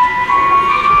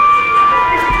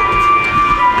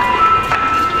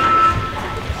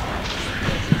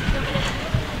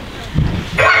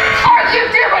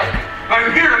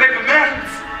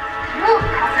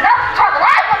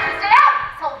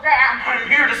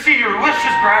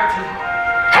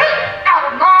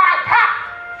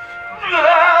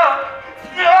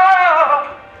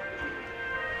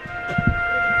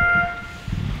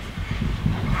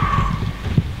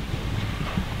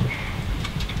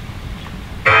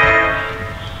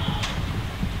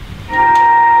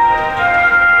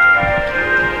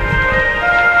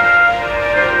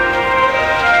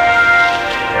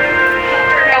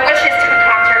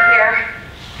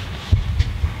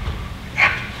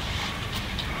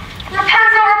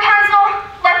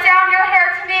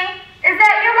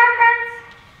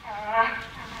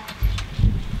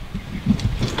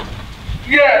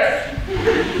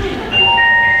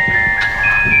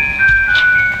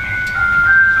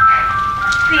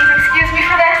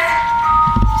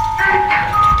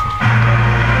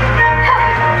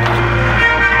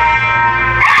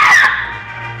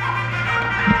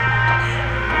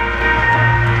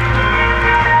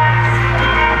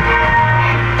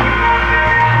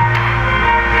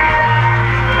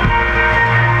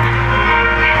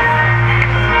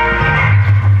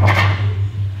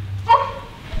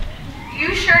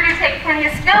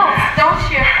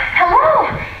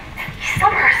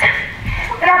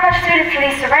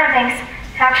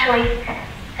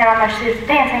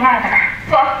 anything either.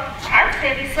 Well, I'd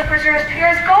say these slippers are as pure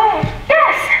as gold.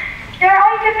 Yes, they're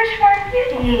all you could wish for in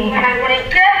beauty. And I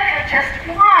wouldn't give for just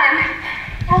one.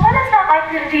 Well, one is not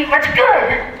likely to do much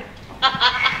good.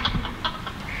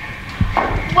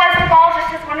 Was the ball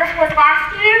just as wonderful as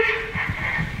last Eve?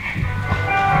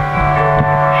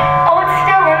 Oh, it's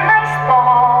still a nice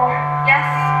ball. Yes,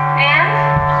 and?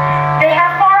 They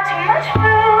have far too much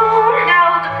food. No,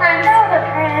 the prince. No, the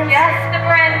prince. Yes, the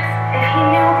prince. If he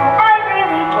knew who I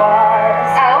really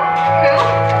was. Oh, who?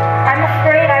 I'm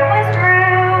afraid I was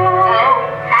rude.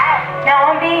 Oh, how?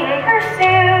 Now I'm being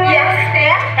pursued. Yes,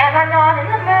 and I'm not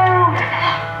in the mood.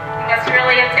 He must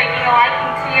really have taken a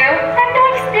liking to you. I've no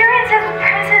experiences with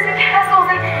princes and castles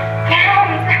and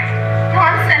gowns.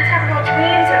 Nonsense, I have no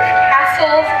dreams of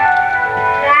castles and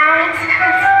gowns.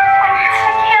 I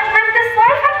can't live this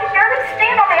life. I can barely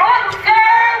stand on my own.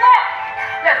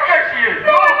 Yes, there she is.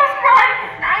 No, I must run.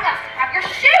 I must have your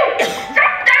shoe.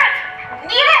 Stop that.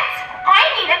 Need it. I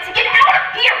need it to get out of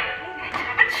here. I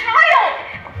have a child.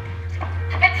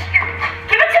 Give it here.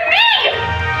 Give it to me.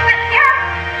 Give it here.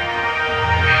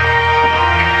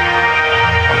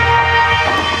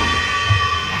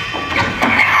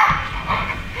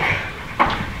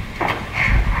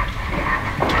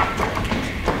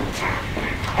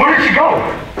 Where did she go?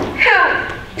 Who?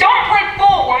 Don't play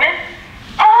fool, woman.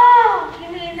 Oh, you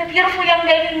mean the beautiful young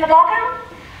maiden in the ball gown?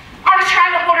 I was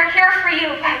trying to hold her here for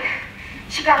you, but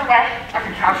she got away. I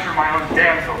can capture my own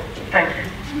damsel. Thank you.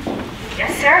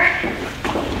 Yes, sir.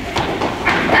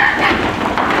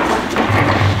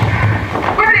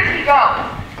 Where did he go?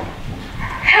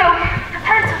 Who? The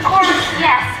prince, of course.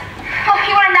 Yes. Oh,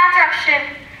 he went in that direction.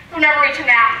 We'll never reach him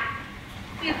now.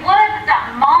 We would, but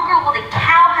that mongrel with a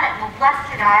cow had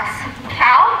molested us.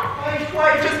 Cow?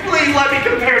 Why, just please let me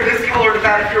compare this color to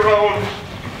that of your own.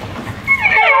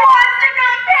 He wants to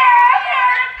compare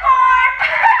here, of course.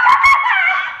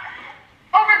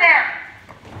 Over there.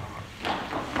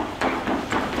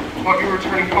 While you were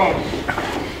returning home,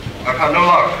 I've had no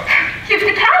luck. You've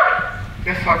the cow.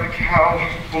 Yes, I've the cow.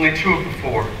 Only 2 of the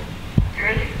 4.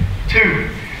 3.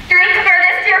 2. 3, compare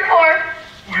this to your 4.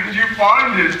 Where did you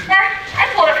find it? I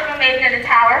pulled it from a maiden in a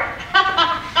tower.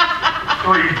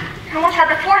 3. I almost had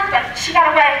the 4th, but she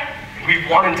got away. We've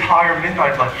 1 entire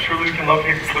midnight left. Surely we can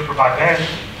locate the slipper by then.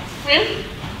 We?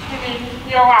 You mean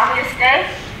you'll allow me to stay?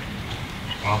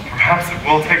 Well, perhaps it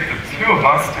will take the 2 of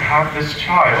us to have this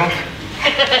child.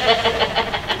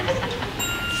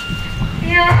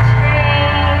 You've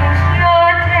changed,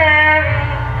 you're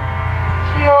daring,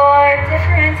 you're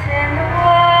different in the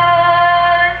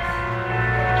woods.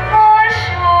 More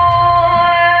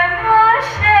sure, more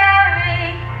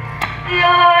sharing,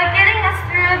 you're getting us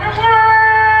through the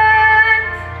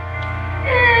woods.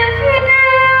 If you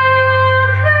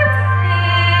could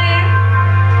see,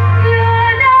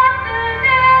 you're not the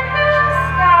man who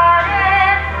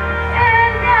started,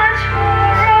 and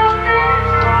natural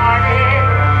open-hearted,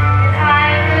 and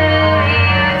I knew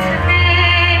you to be.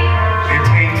 It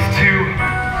takes 2.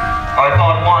 I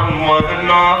thought 1 was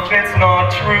enough. It's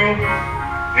not true.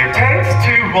 It takes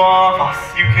 2 of us.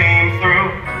 You came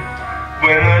through.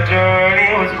 When the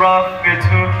journey was rough, it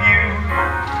took you.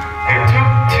 It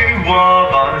took 2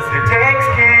 of us. It takes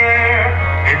care.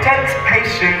 It takes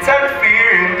patience and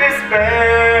fear and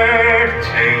despair to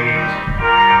change.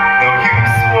 Though you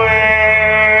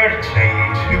swear to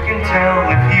change, who can tell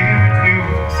if you do?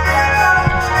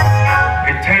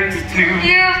 It takes 2.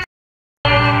 You've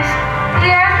changed,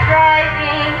 you're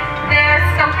thriving, there's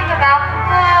something about the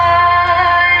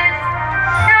woods.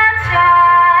 Not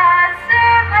just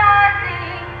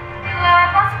surviving, you are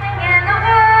bustling in the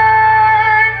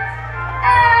woods.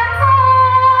 At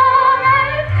home,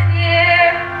 I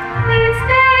fear we'd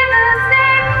stay the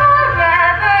same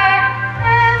forever.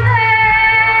 And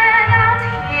then out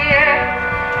here,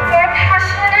 you're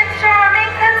passionate,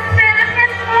 charming,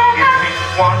 considerate, It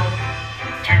takes 1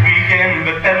 to begin,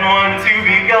 but then 1 to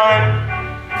begun.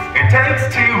 It takes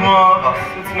 2 of us,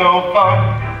 it's no fun.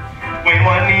 When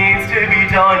what needs to be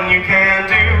done, you can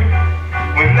do.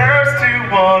 When there's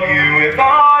 2 of you, if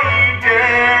I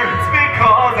dare, it's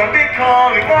because I'm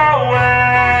becoming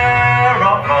aware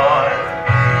of us.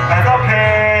 As a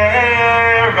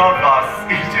pair of us,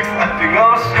 each accepting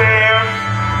our share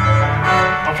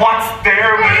of what's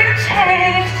there. We've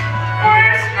changed,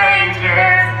 we're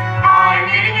strangers. I'm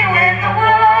meeting you in the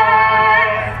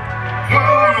woods. Who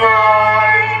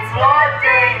minds what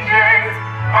dangers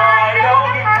I know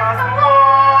because of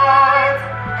what?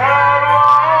 And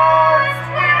once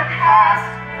we're past,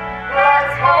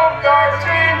 let's hope the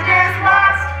changes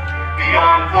last.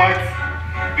 Beyond woods,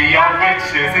 beyond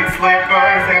witches and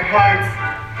slippers and hoods,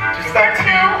 just the 2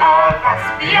 of us.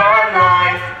 Beyond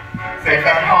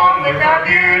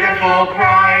beautiful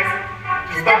prize.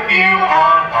 Just a few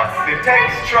of us, it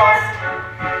takes trust.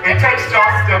 It takes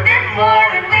just a bit more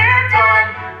and we're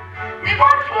done. We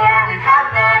want 4, we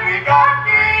have none, we got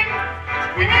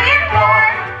 3. We need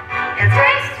 1, it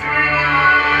takes 3.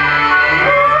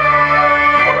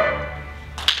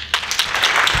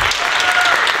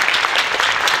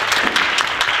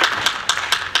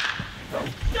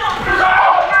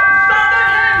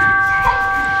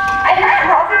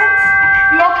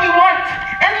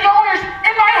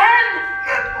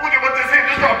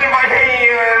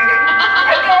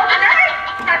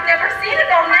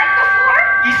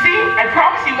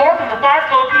 More than the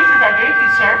 5 gold pieces I gave you,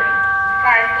 sir.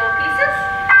 5 gold pieces?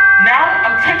 Now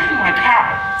I'm taking my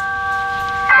cow.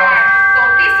 5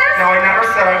 gold pieces? No, I never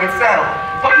said I would sell.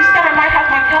 But you said I might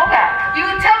have my cow back. You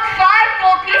took 5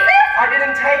 gold pieces? I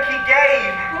didn't take, he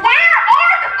gave. Where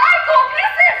are the 5 gold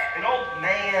pieces? An old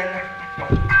man.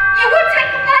 You would take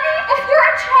the money before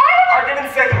a child? I didn't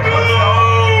say he could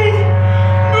sell.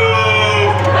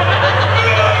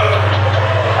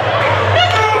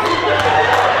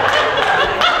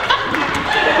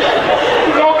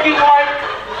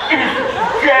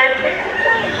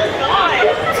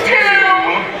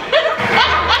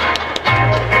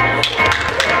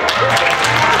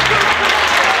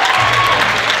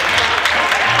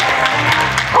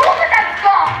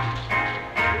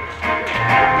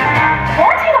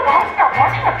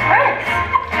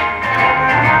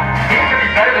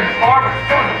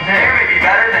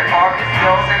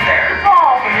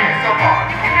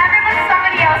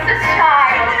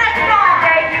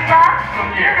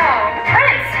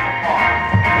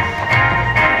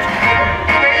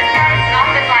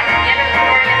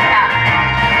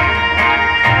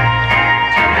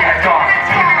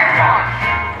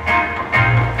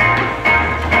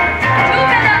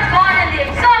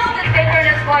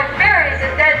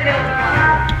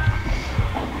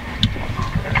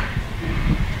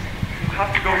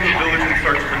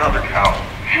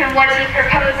 What does he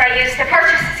propose I use to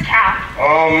purchase this cow?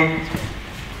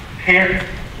 Here.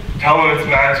 Tell him it's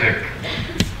magic.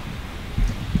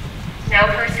 No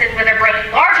person with a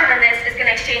brain larger than this is going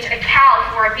to exchange a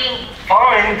cow for a bean.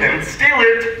 Fine, then steal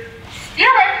it. Steal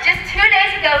it? Just 2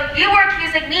 days ago, you were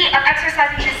accusing me of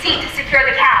exercising deceit to secure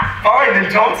the cow. Fine,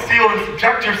 then don't steal and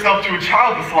subject yourself to a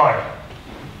childless life.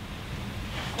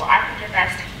 Well, I think it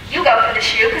best you go for the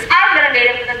shoe, because I've been a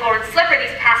maiden with a golden slipper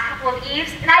these past couple of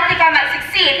eves, and I think I might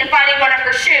succeed in finding one of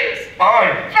her shoes.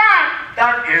 Fine. Fine.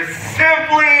 That is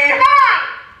simply...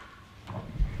 Fine!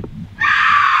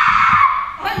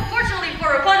 Unfortunately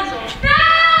for Rapunzel, No!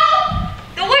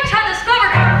 the witch had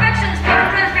discovered her affections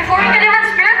fingerprints before We he can could even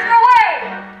spirits her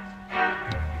away!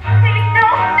 Please,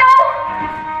 no, no!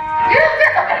 You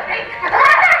disobeyed me for the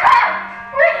last time!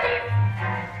 Please!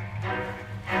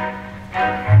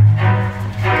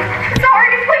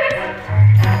 Sorry, please!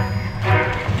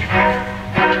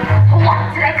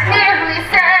 What did I clearly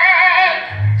say?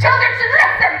 Children should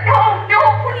listen! No, no,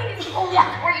 please!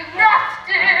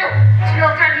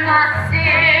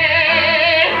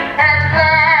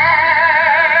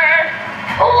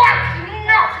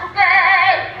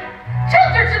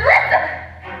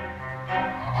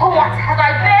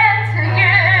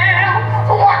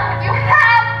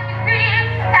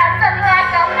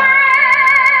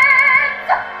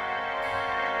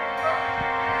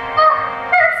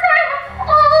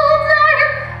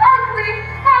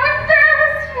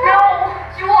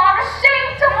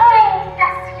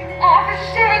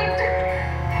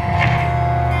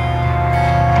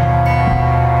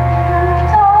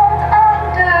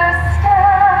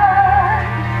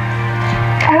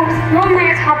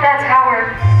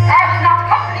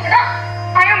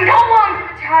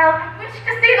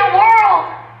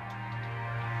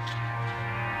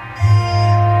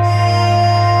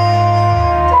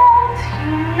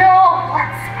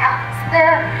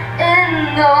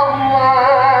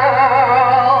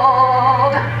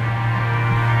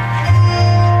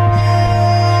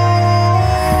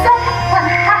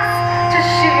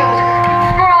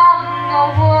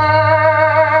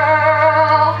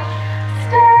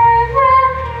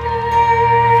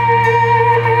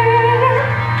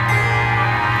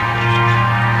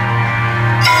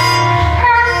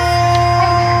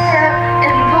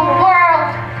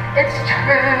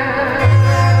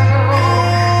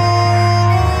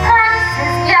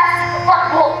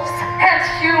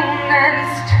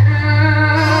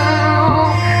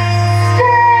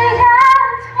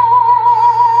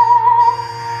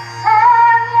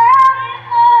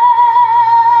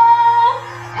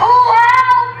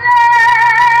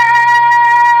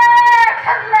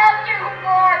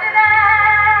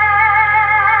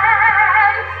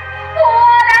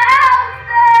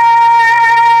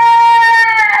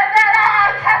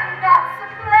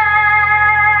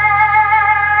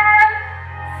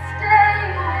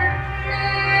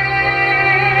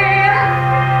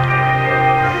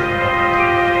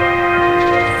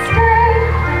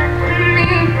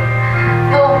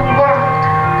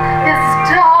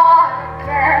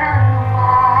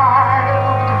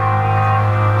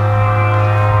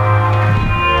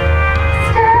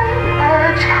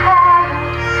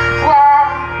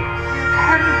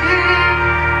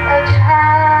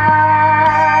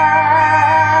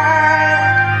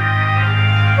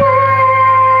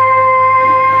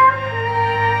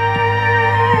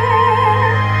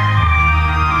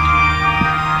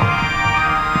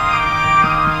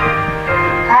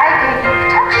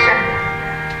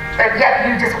 yet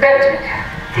you disobeyed me.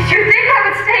 Did you think I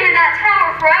would stay in that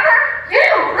tower forever?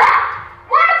 You rat!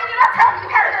 Why did you not tell me you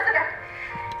had a visitor?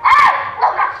 I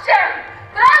will not share you,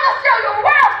 but I will show you a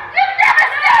world you've never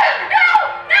seen! No!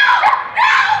 No! No!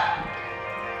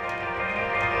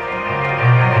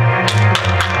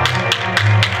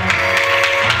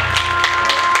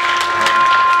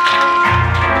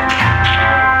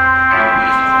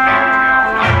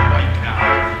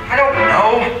 I don't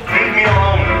know. Leave me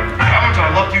alone. Haven't I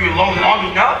left you alone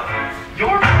long enough?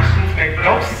 Your questions make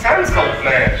no sense, old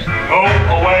man. Go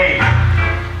away.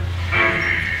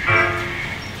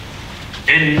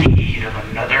 In need of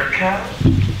another cow?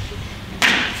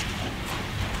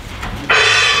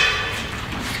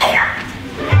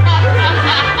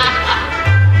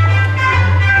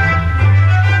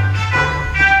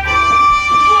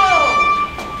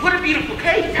 Whoa! What a beautiful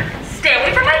cake. Stay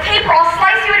away from my cake or I'll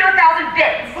slice you into 1,000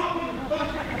 bits.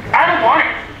 I don't want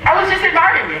it. I was just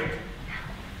admiring it.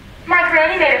 My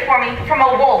granny made it for me from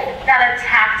a wolf that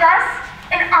attacked us,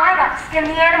 and I got to skin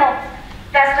the animal.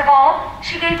 Best of all,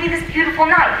 she gave me this beautiful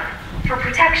knife for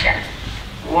protection.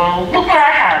 Well, look what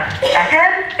I have. A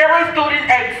hen that lays golden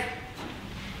eggs.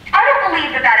 I don't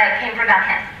believe that egg came from that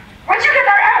hen. Where'd you get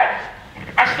that egg?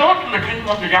 I stole it from the Kingdom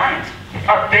of the Giants,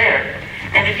 up there.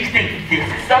 And if you think this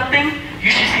is something, you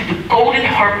should see the golden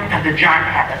harp that the giant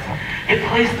has. It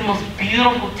plays the most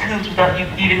beautiful tunes without you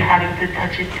even having to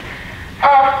touch it.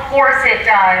 Of course it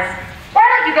does. Why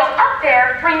don't you go up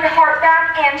there, bring the harp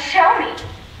back, and show me?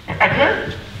 I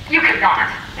could. You could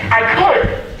not. I could.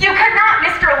 You could not,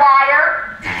 Mr.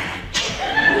 Liar.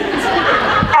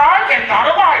 I am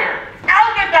not a liar.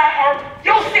 I'll get that harp.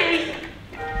 You'll see.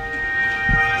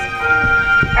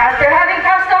 After having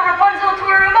passed on Rapunzel to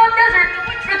a remote desert, the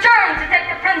witch returned to take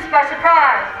the prince by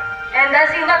surprise. And as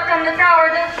he leapt on the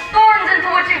tower, the thorns into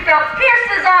which he fell pierced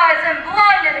his eyes and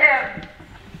blinded him.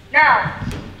 Now,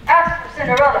 as for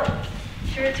Cinderella,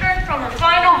 she returned from a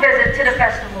final visit to the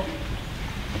festival.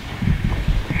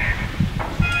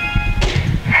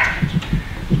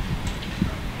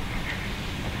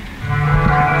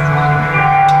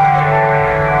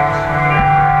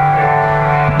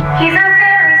 He's a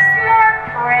very smart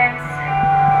prince.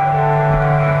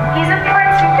 He's a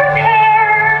prince who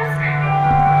prepares.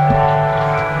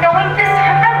 Knowing this,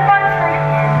 I'd run from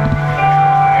him.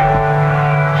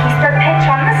 He's the pitch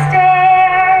on the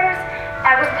stairs.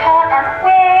 I was caught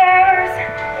unawares,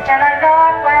 and I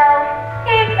thought, well,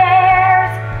 he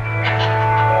cares.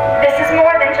 This is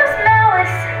more than just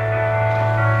malice.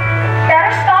 Better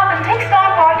stop and take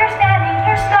stock while you're standing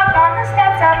here stuck on the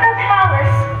steps of the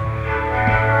palace.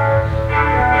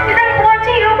 You think, what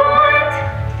do you want?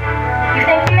 You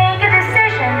think, make a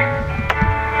decision.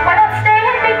 Why not stay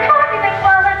and be caught? You think,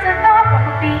 well, it's a thought. What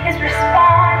would be his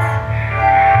response?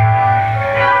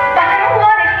 But then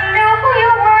what if he knew who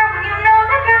you were when you know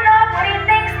that you're not what he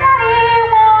thinks that he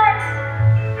wants?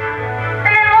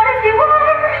 And then what if you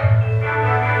were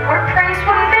what a prince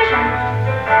would envision?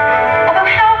 Although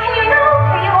how can you know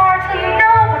who you are till you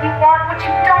know what you want, what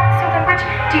you don't? So then which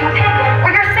do you pick?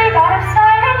 Where you're safe out of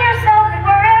sight and yourself, and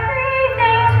where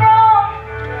everything's wrong?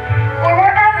 Or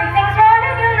where everything's right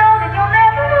and you know that you'll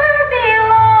never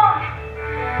belong?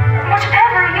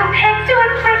 Whichever you pick, do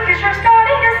it quick, 'cause you're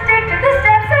starting to stick to the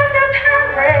steps of the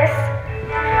palace.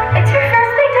 It's your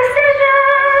first big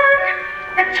decision.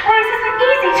 The choice isn't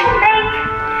easy to make.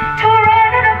 To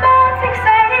arrive at a ball's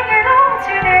exciting, you're the ones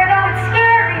who there, though it's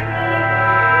scary.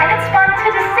 And it's fun to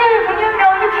deceive when you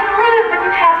know you can leave, but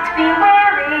you have to be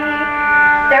wary.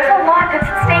 There's a lot that's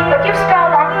at stake, but you've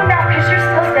stalled long enough, 'cause you're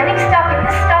still standing stuck in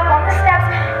the stuff on the steps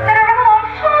that are along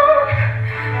home.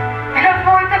 And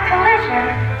avoid the collision.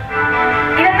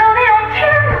 Even though they don't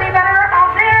care, you'll be better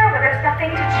off there, where there's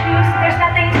nothing to choose, there's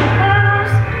nothing to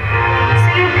lose. So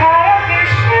you tie up your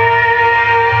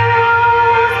shoes,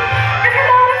 different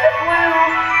colors of blue,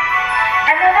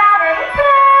 and without any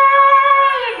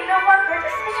blame, you know what their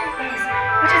decision is,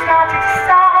 which is not to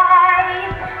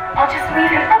decide. I'll just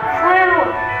leave him a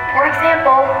clue. For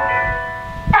example,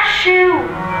 a shoe.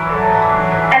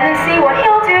 And then see what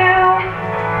he'll do.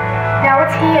 Now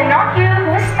it's he and not you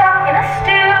who is stuck in a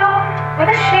stew with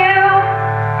a shoe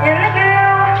in the goo.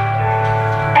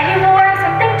 And you've learned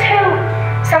something too,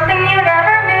 something you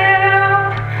never knew,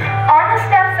 on the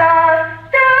steps of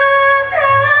the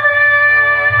palace.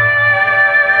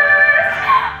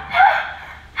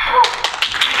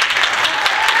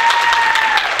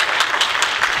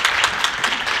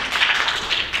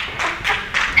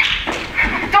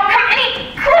 Don't come any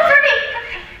closer to me!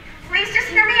 Please just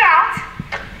hear me out.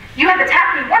 You have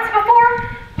attacked me once before.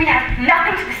 We have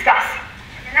nothing to discuss.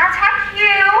 I did not attack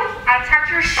you. I attacked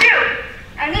your shoe.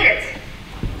 I need it.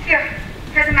 Here.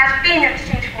 There's a magic bean in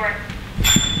exchange for it.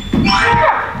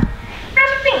 Yeah,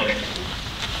 magic bean.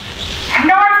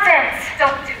 Nonsense!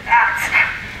 Don't do that.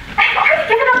 I've already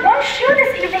given up one shoe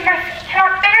this evening. My feet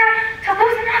cannot bear to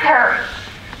lose another.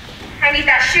 I need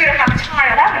that shoe to have a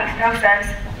child. That makes no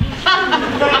sense.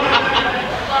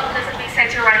 Well, doesn't make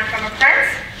sense you're running from a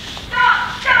prince.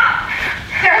 Stop! Stop!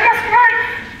 There, I must run.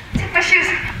 Take my shoes.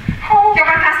 Oh, you'll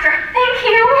run faster. Thank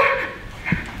you.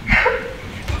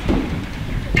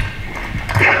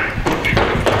 Where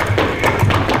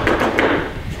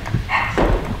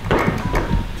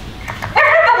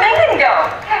did the maiden go?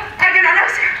 I do not know,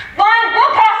 sir. Line,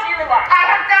 will cost you your life. I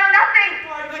have done nothing.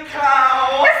 Why the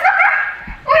cow? The slipper!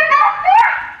 We're not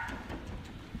there!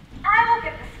 I will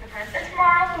give this to the prince, and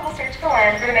tomorrow we will search the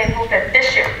land for the maiden who will fit this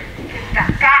shoe. Give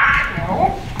that back.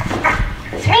 No.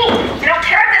 It's me. You don't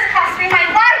care if this costs me my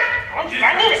life.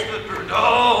 I need it. Slipper.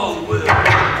 No, Will.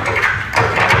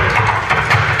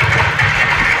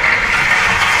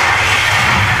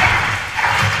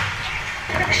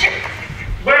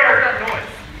 Where is that noise?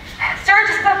 Sir,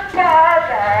 just a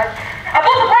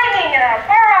bolt of lightning in a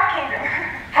far-off kingdom.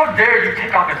 How dare you take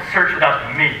off and search without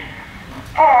me?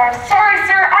 Sorry,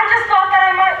 sir. I just thought that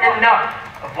I might... Enough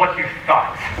of what you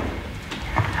thought.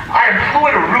 I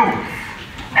employed a ruse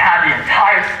and had the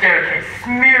entire staircase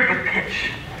smeared with pitch.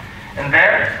 And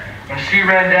there, when she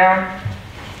ran down,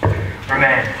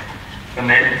 remained the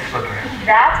maiden slipper.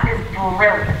 That is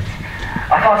brilliant.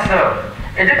 I thought so.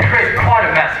 It did create quite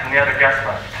a mess when the other guests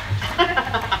left.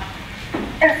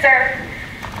 And sir,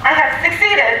 I have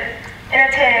succeeded in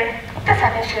attaining the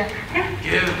second shoe.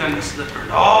 Give them the slipper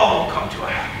and all come to a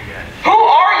happy end. Who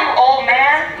are you, old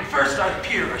man? When first I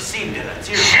appear, I seemed in a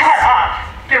tear. Shut up.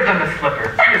 Give them the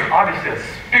slipper. He is obviously a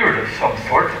spirit of some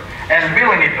sort, and we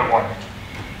only need the one.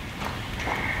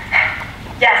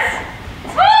 Yes.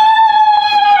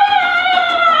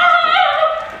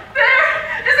 There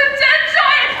is a dead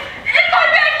giant in my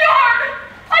backyard!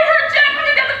 I heard Jack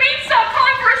coming down the beanstalk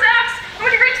calling for his axe. When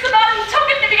he reached the bottom, he took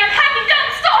it and began hacking down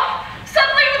the stalk.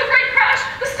 Suddenly, with a great crash,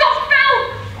 the stalk fell.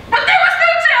 But there was no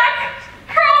Jack!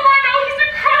 For all I know, he's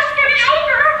been crushed by the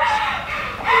ogre.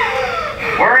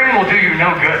 Worrying will do you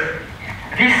no good.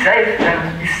 If he's safe, then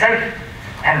he's safe.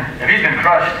 And if he's been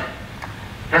crushed,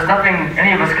 there's nothing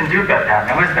any of us can do about that,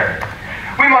 now is there?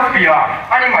 We must be off.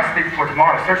 I need my sleep before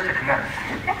tomorrow's search to commence.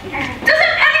 Doesn't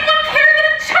anyone care that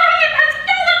a giant has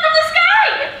fallen from the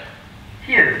sky?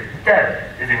 He is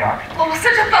dead, is he not? Oh,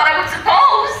 such a thought I would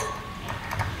suppose.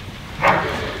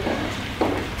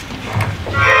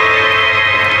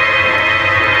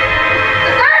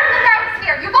 The third of the night is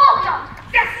here. You've all jumped.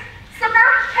 Yes. Slipper,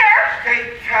 hair.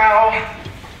 Hey, cow.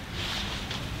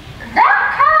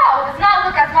 That cow does not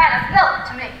look as white as milk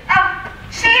to me.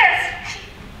 She is.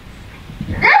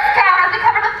 This cow has been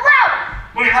covered with flour.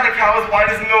 We had a cow as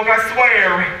white as milk, I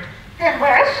swear. Then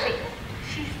where is she?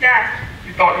 She's dead.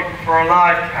 You thought you prefer a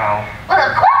live cow. Well,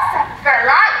 of course I prefer a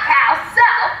live cow, so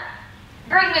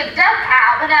bring me the dead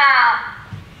cow and I'll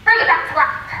bring it back to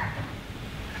life.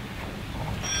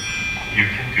 You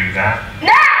can do that?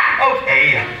 Now!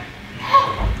 Okay.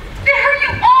 There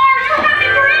you are! You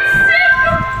happy great sick!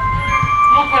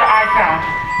 Look what I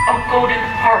found. A golden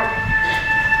harp.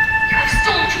 You have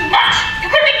stolen too much! You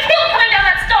could have been killed coming down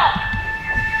that stalk!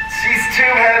 She's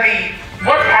too heavy.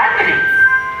 What's happening?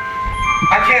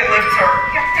 I can't lift her.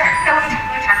 Yes, sir. No,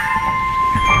 lift her.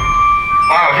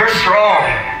 Wow, you're strong.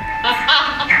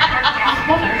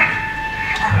 Mother.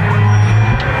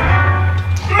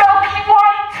 Milky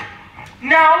White!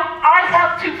 Now I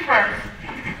have two friends.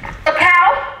 A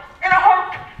cow and a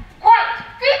harp. Quiet!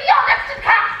 Feed the objects to the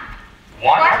cat!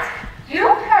 What? You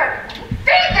heard me.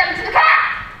 Feed them to the cat!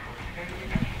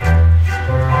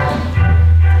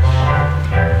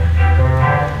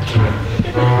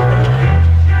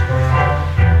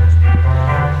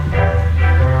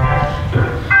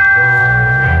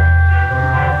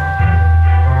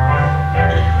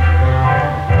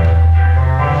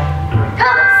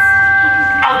 Phyllis!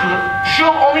 I'll do it.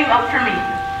 She'll only up for me.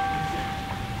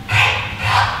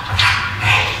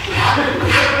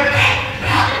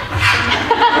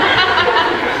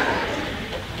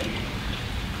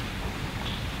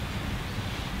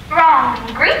 Wrong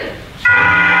ingredient.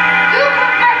 You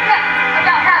prefer that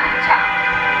about having a child.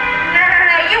 No.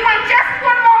 You wait just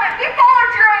one moment. We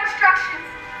followed your instructions.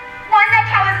 One,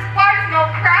 that cow is as white as milk,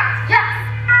 correct? Yes.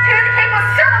 Two, the cake was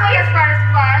certainly as bright as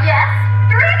blood. Yes.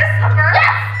 Three, the slipper.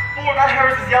 Yes. Four, that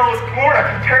hair is as yellow as corn. I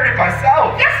compared it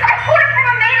myself. Yes, I pulled it from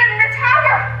a maiden in the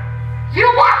tower.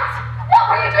 You what? What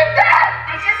were you doing there?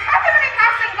 I just happened to be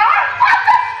passing by. I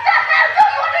touched that man. Do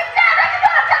you understand? I did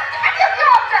not touch any of the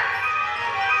objects.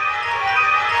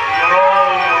 No.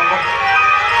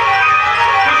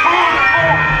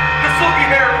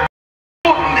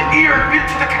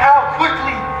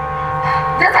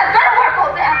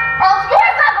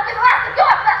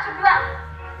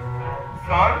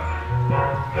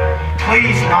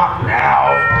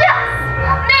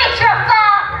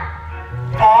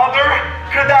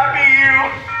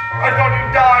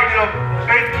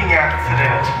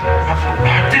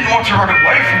 I didn't want to run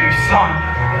away from you, son,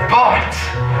 but...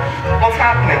 What's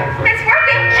happening? It's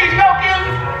working. She's milking!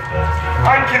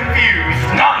 I'm confused.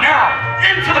 Not now!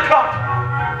 Into the cup!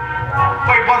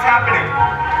 Wait, what's happening?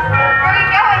 Where are you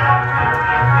going?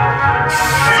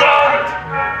 Son!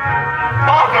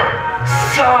 Father!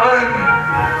 Son!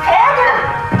 Father!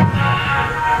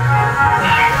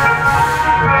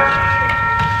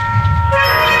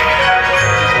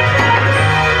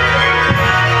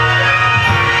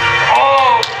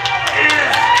 All is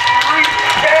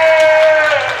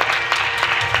repaired!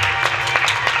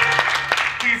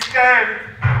 He's dead.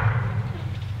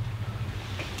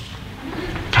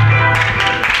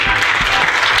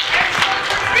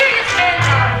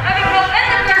 Having built in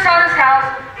the curse on his house,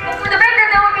 but for the vicar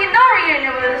there would be no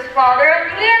reunion with his father,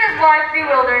 and he and his wife,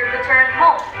 bewildered, returned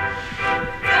home.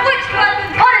 The witch who had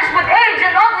been punished with age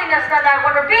and ugliness that night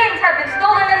when her beings had been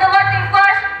stolen in the lightning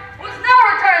flash was now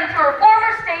returned to her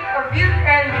former state of youth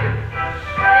and youth.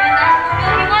 And as for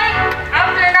Milky Way,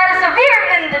 after a night of severe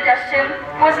indigestion,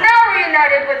 was now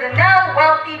reunited with the now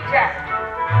wealthy Jack.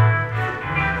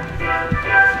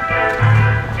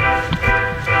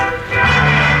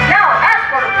 Now, as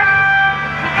for the prince,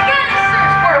 he began his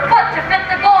search for a foot to fit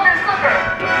the golden slipper.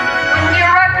 When he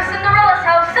arrived at Cinderella's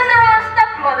house, Cinderella's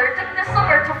stepmother took the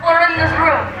slipper to Florinda's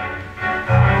room.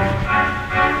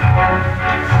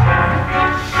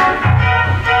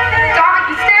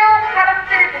 Donkey still got a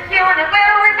fit at the heel and it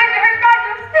will and when you're back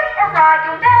you'll sit or ride.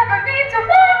 You'll never need to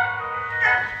walk.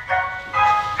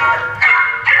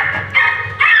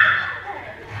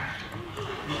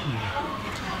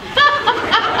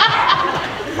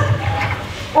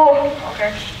 Oh,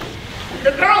 okay.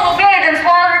 The girl obeyed and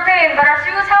swallowed her pain, but as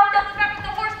she was helped up the back of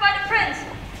the horse by the prince,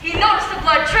 he noticed the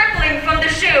blood trickling from the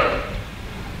shoe.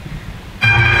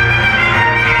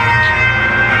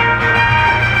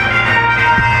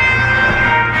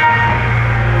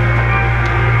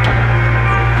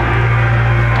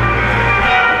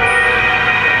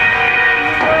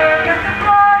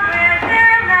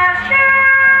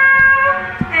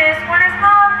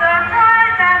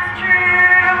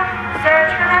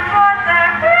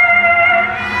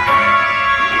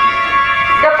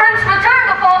 The prince returned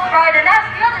the false bride and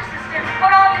asked the other sisters to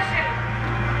put on the shoe.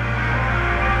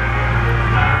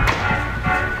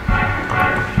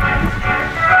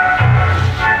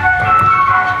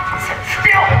 Sit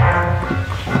still.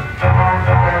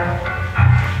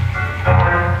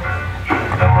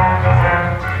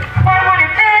 Why would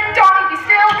it fit? Donkey be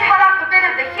still cut off a bit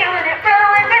of the heel and it will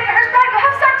and when you're back you'll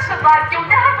have such a life you'll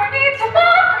never need to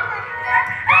walk.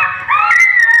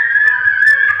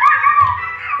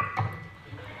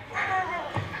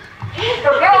 The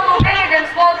girl obeyed and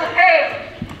swallowed the pain.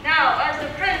 Now, as the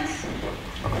prince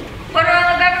put her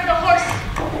on the back of the horse,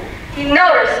 he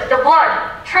noticed the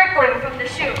blood trickling from the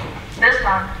shoe. This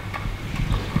time.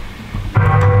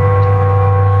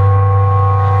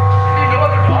 You no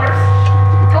other daughters?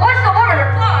 To which the woman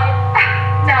replied,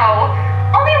 No,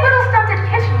 only a little stunted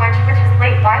kitchen wench which has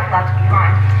late life left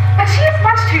behind. But she is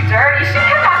much too dirty. She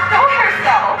cannot sew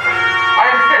herself. I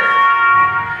insist.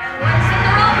 and when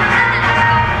Cinderella presented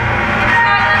herself,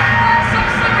 inside that blood so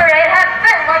slipper it had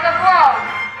fit like a glove.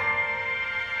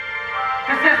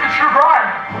 This is the true bride.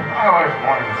 I always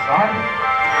wanted a son.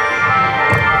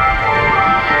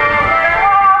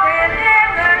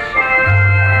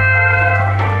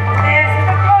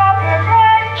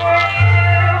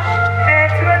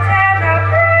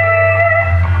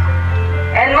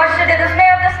 And much to the dismay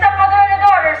of the stepmother and the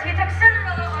daughters, he took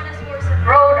Cinderella on his horse and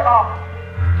rode off.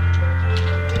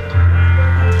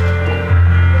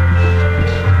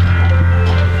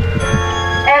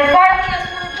 And finally, as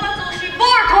for Rapunzel, she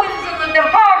bore twins and lived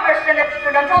impoverished and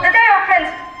innocent until the day her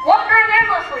prince, wandering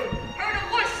aimlessly, heard a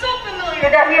voice so familiar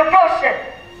that he approached it.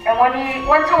 And when he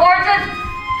went towards it,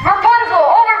 Rapunzel,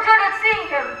 overjoyed at seeing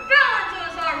him, fell into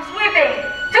his arms, weeping.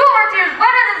 Two more tears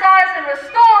wetted his eyes and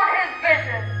restored his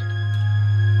vision.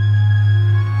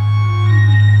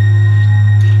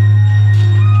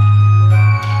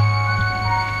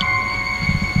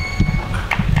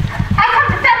 I come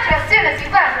to fetch you as soon as you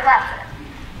learn the lesson.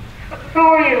 Who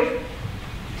are you?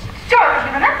 Surely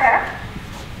you remember.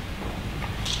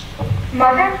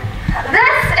 Mother?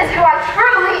 This is who I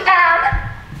truly am.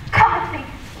 Come with me.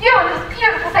 You and this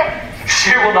beautiful baby.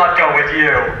 She will not go with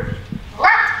you.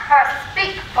 Let her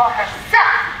speak for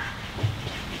herself.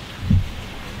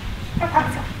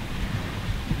 Rapunzel,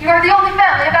 you are the only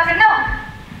family I've ever known.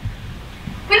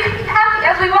 We could be happy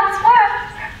as we once were.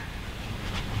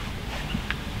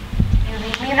 You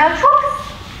leave me no choice.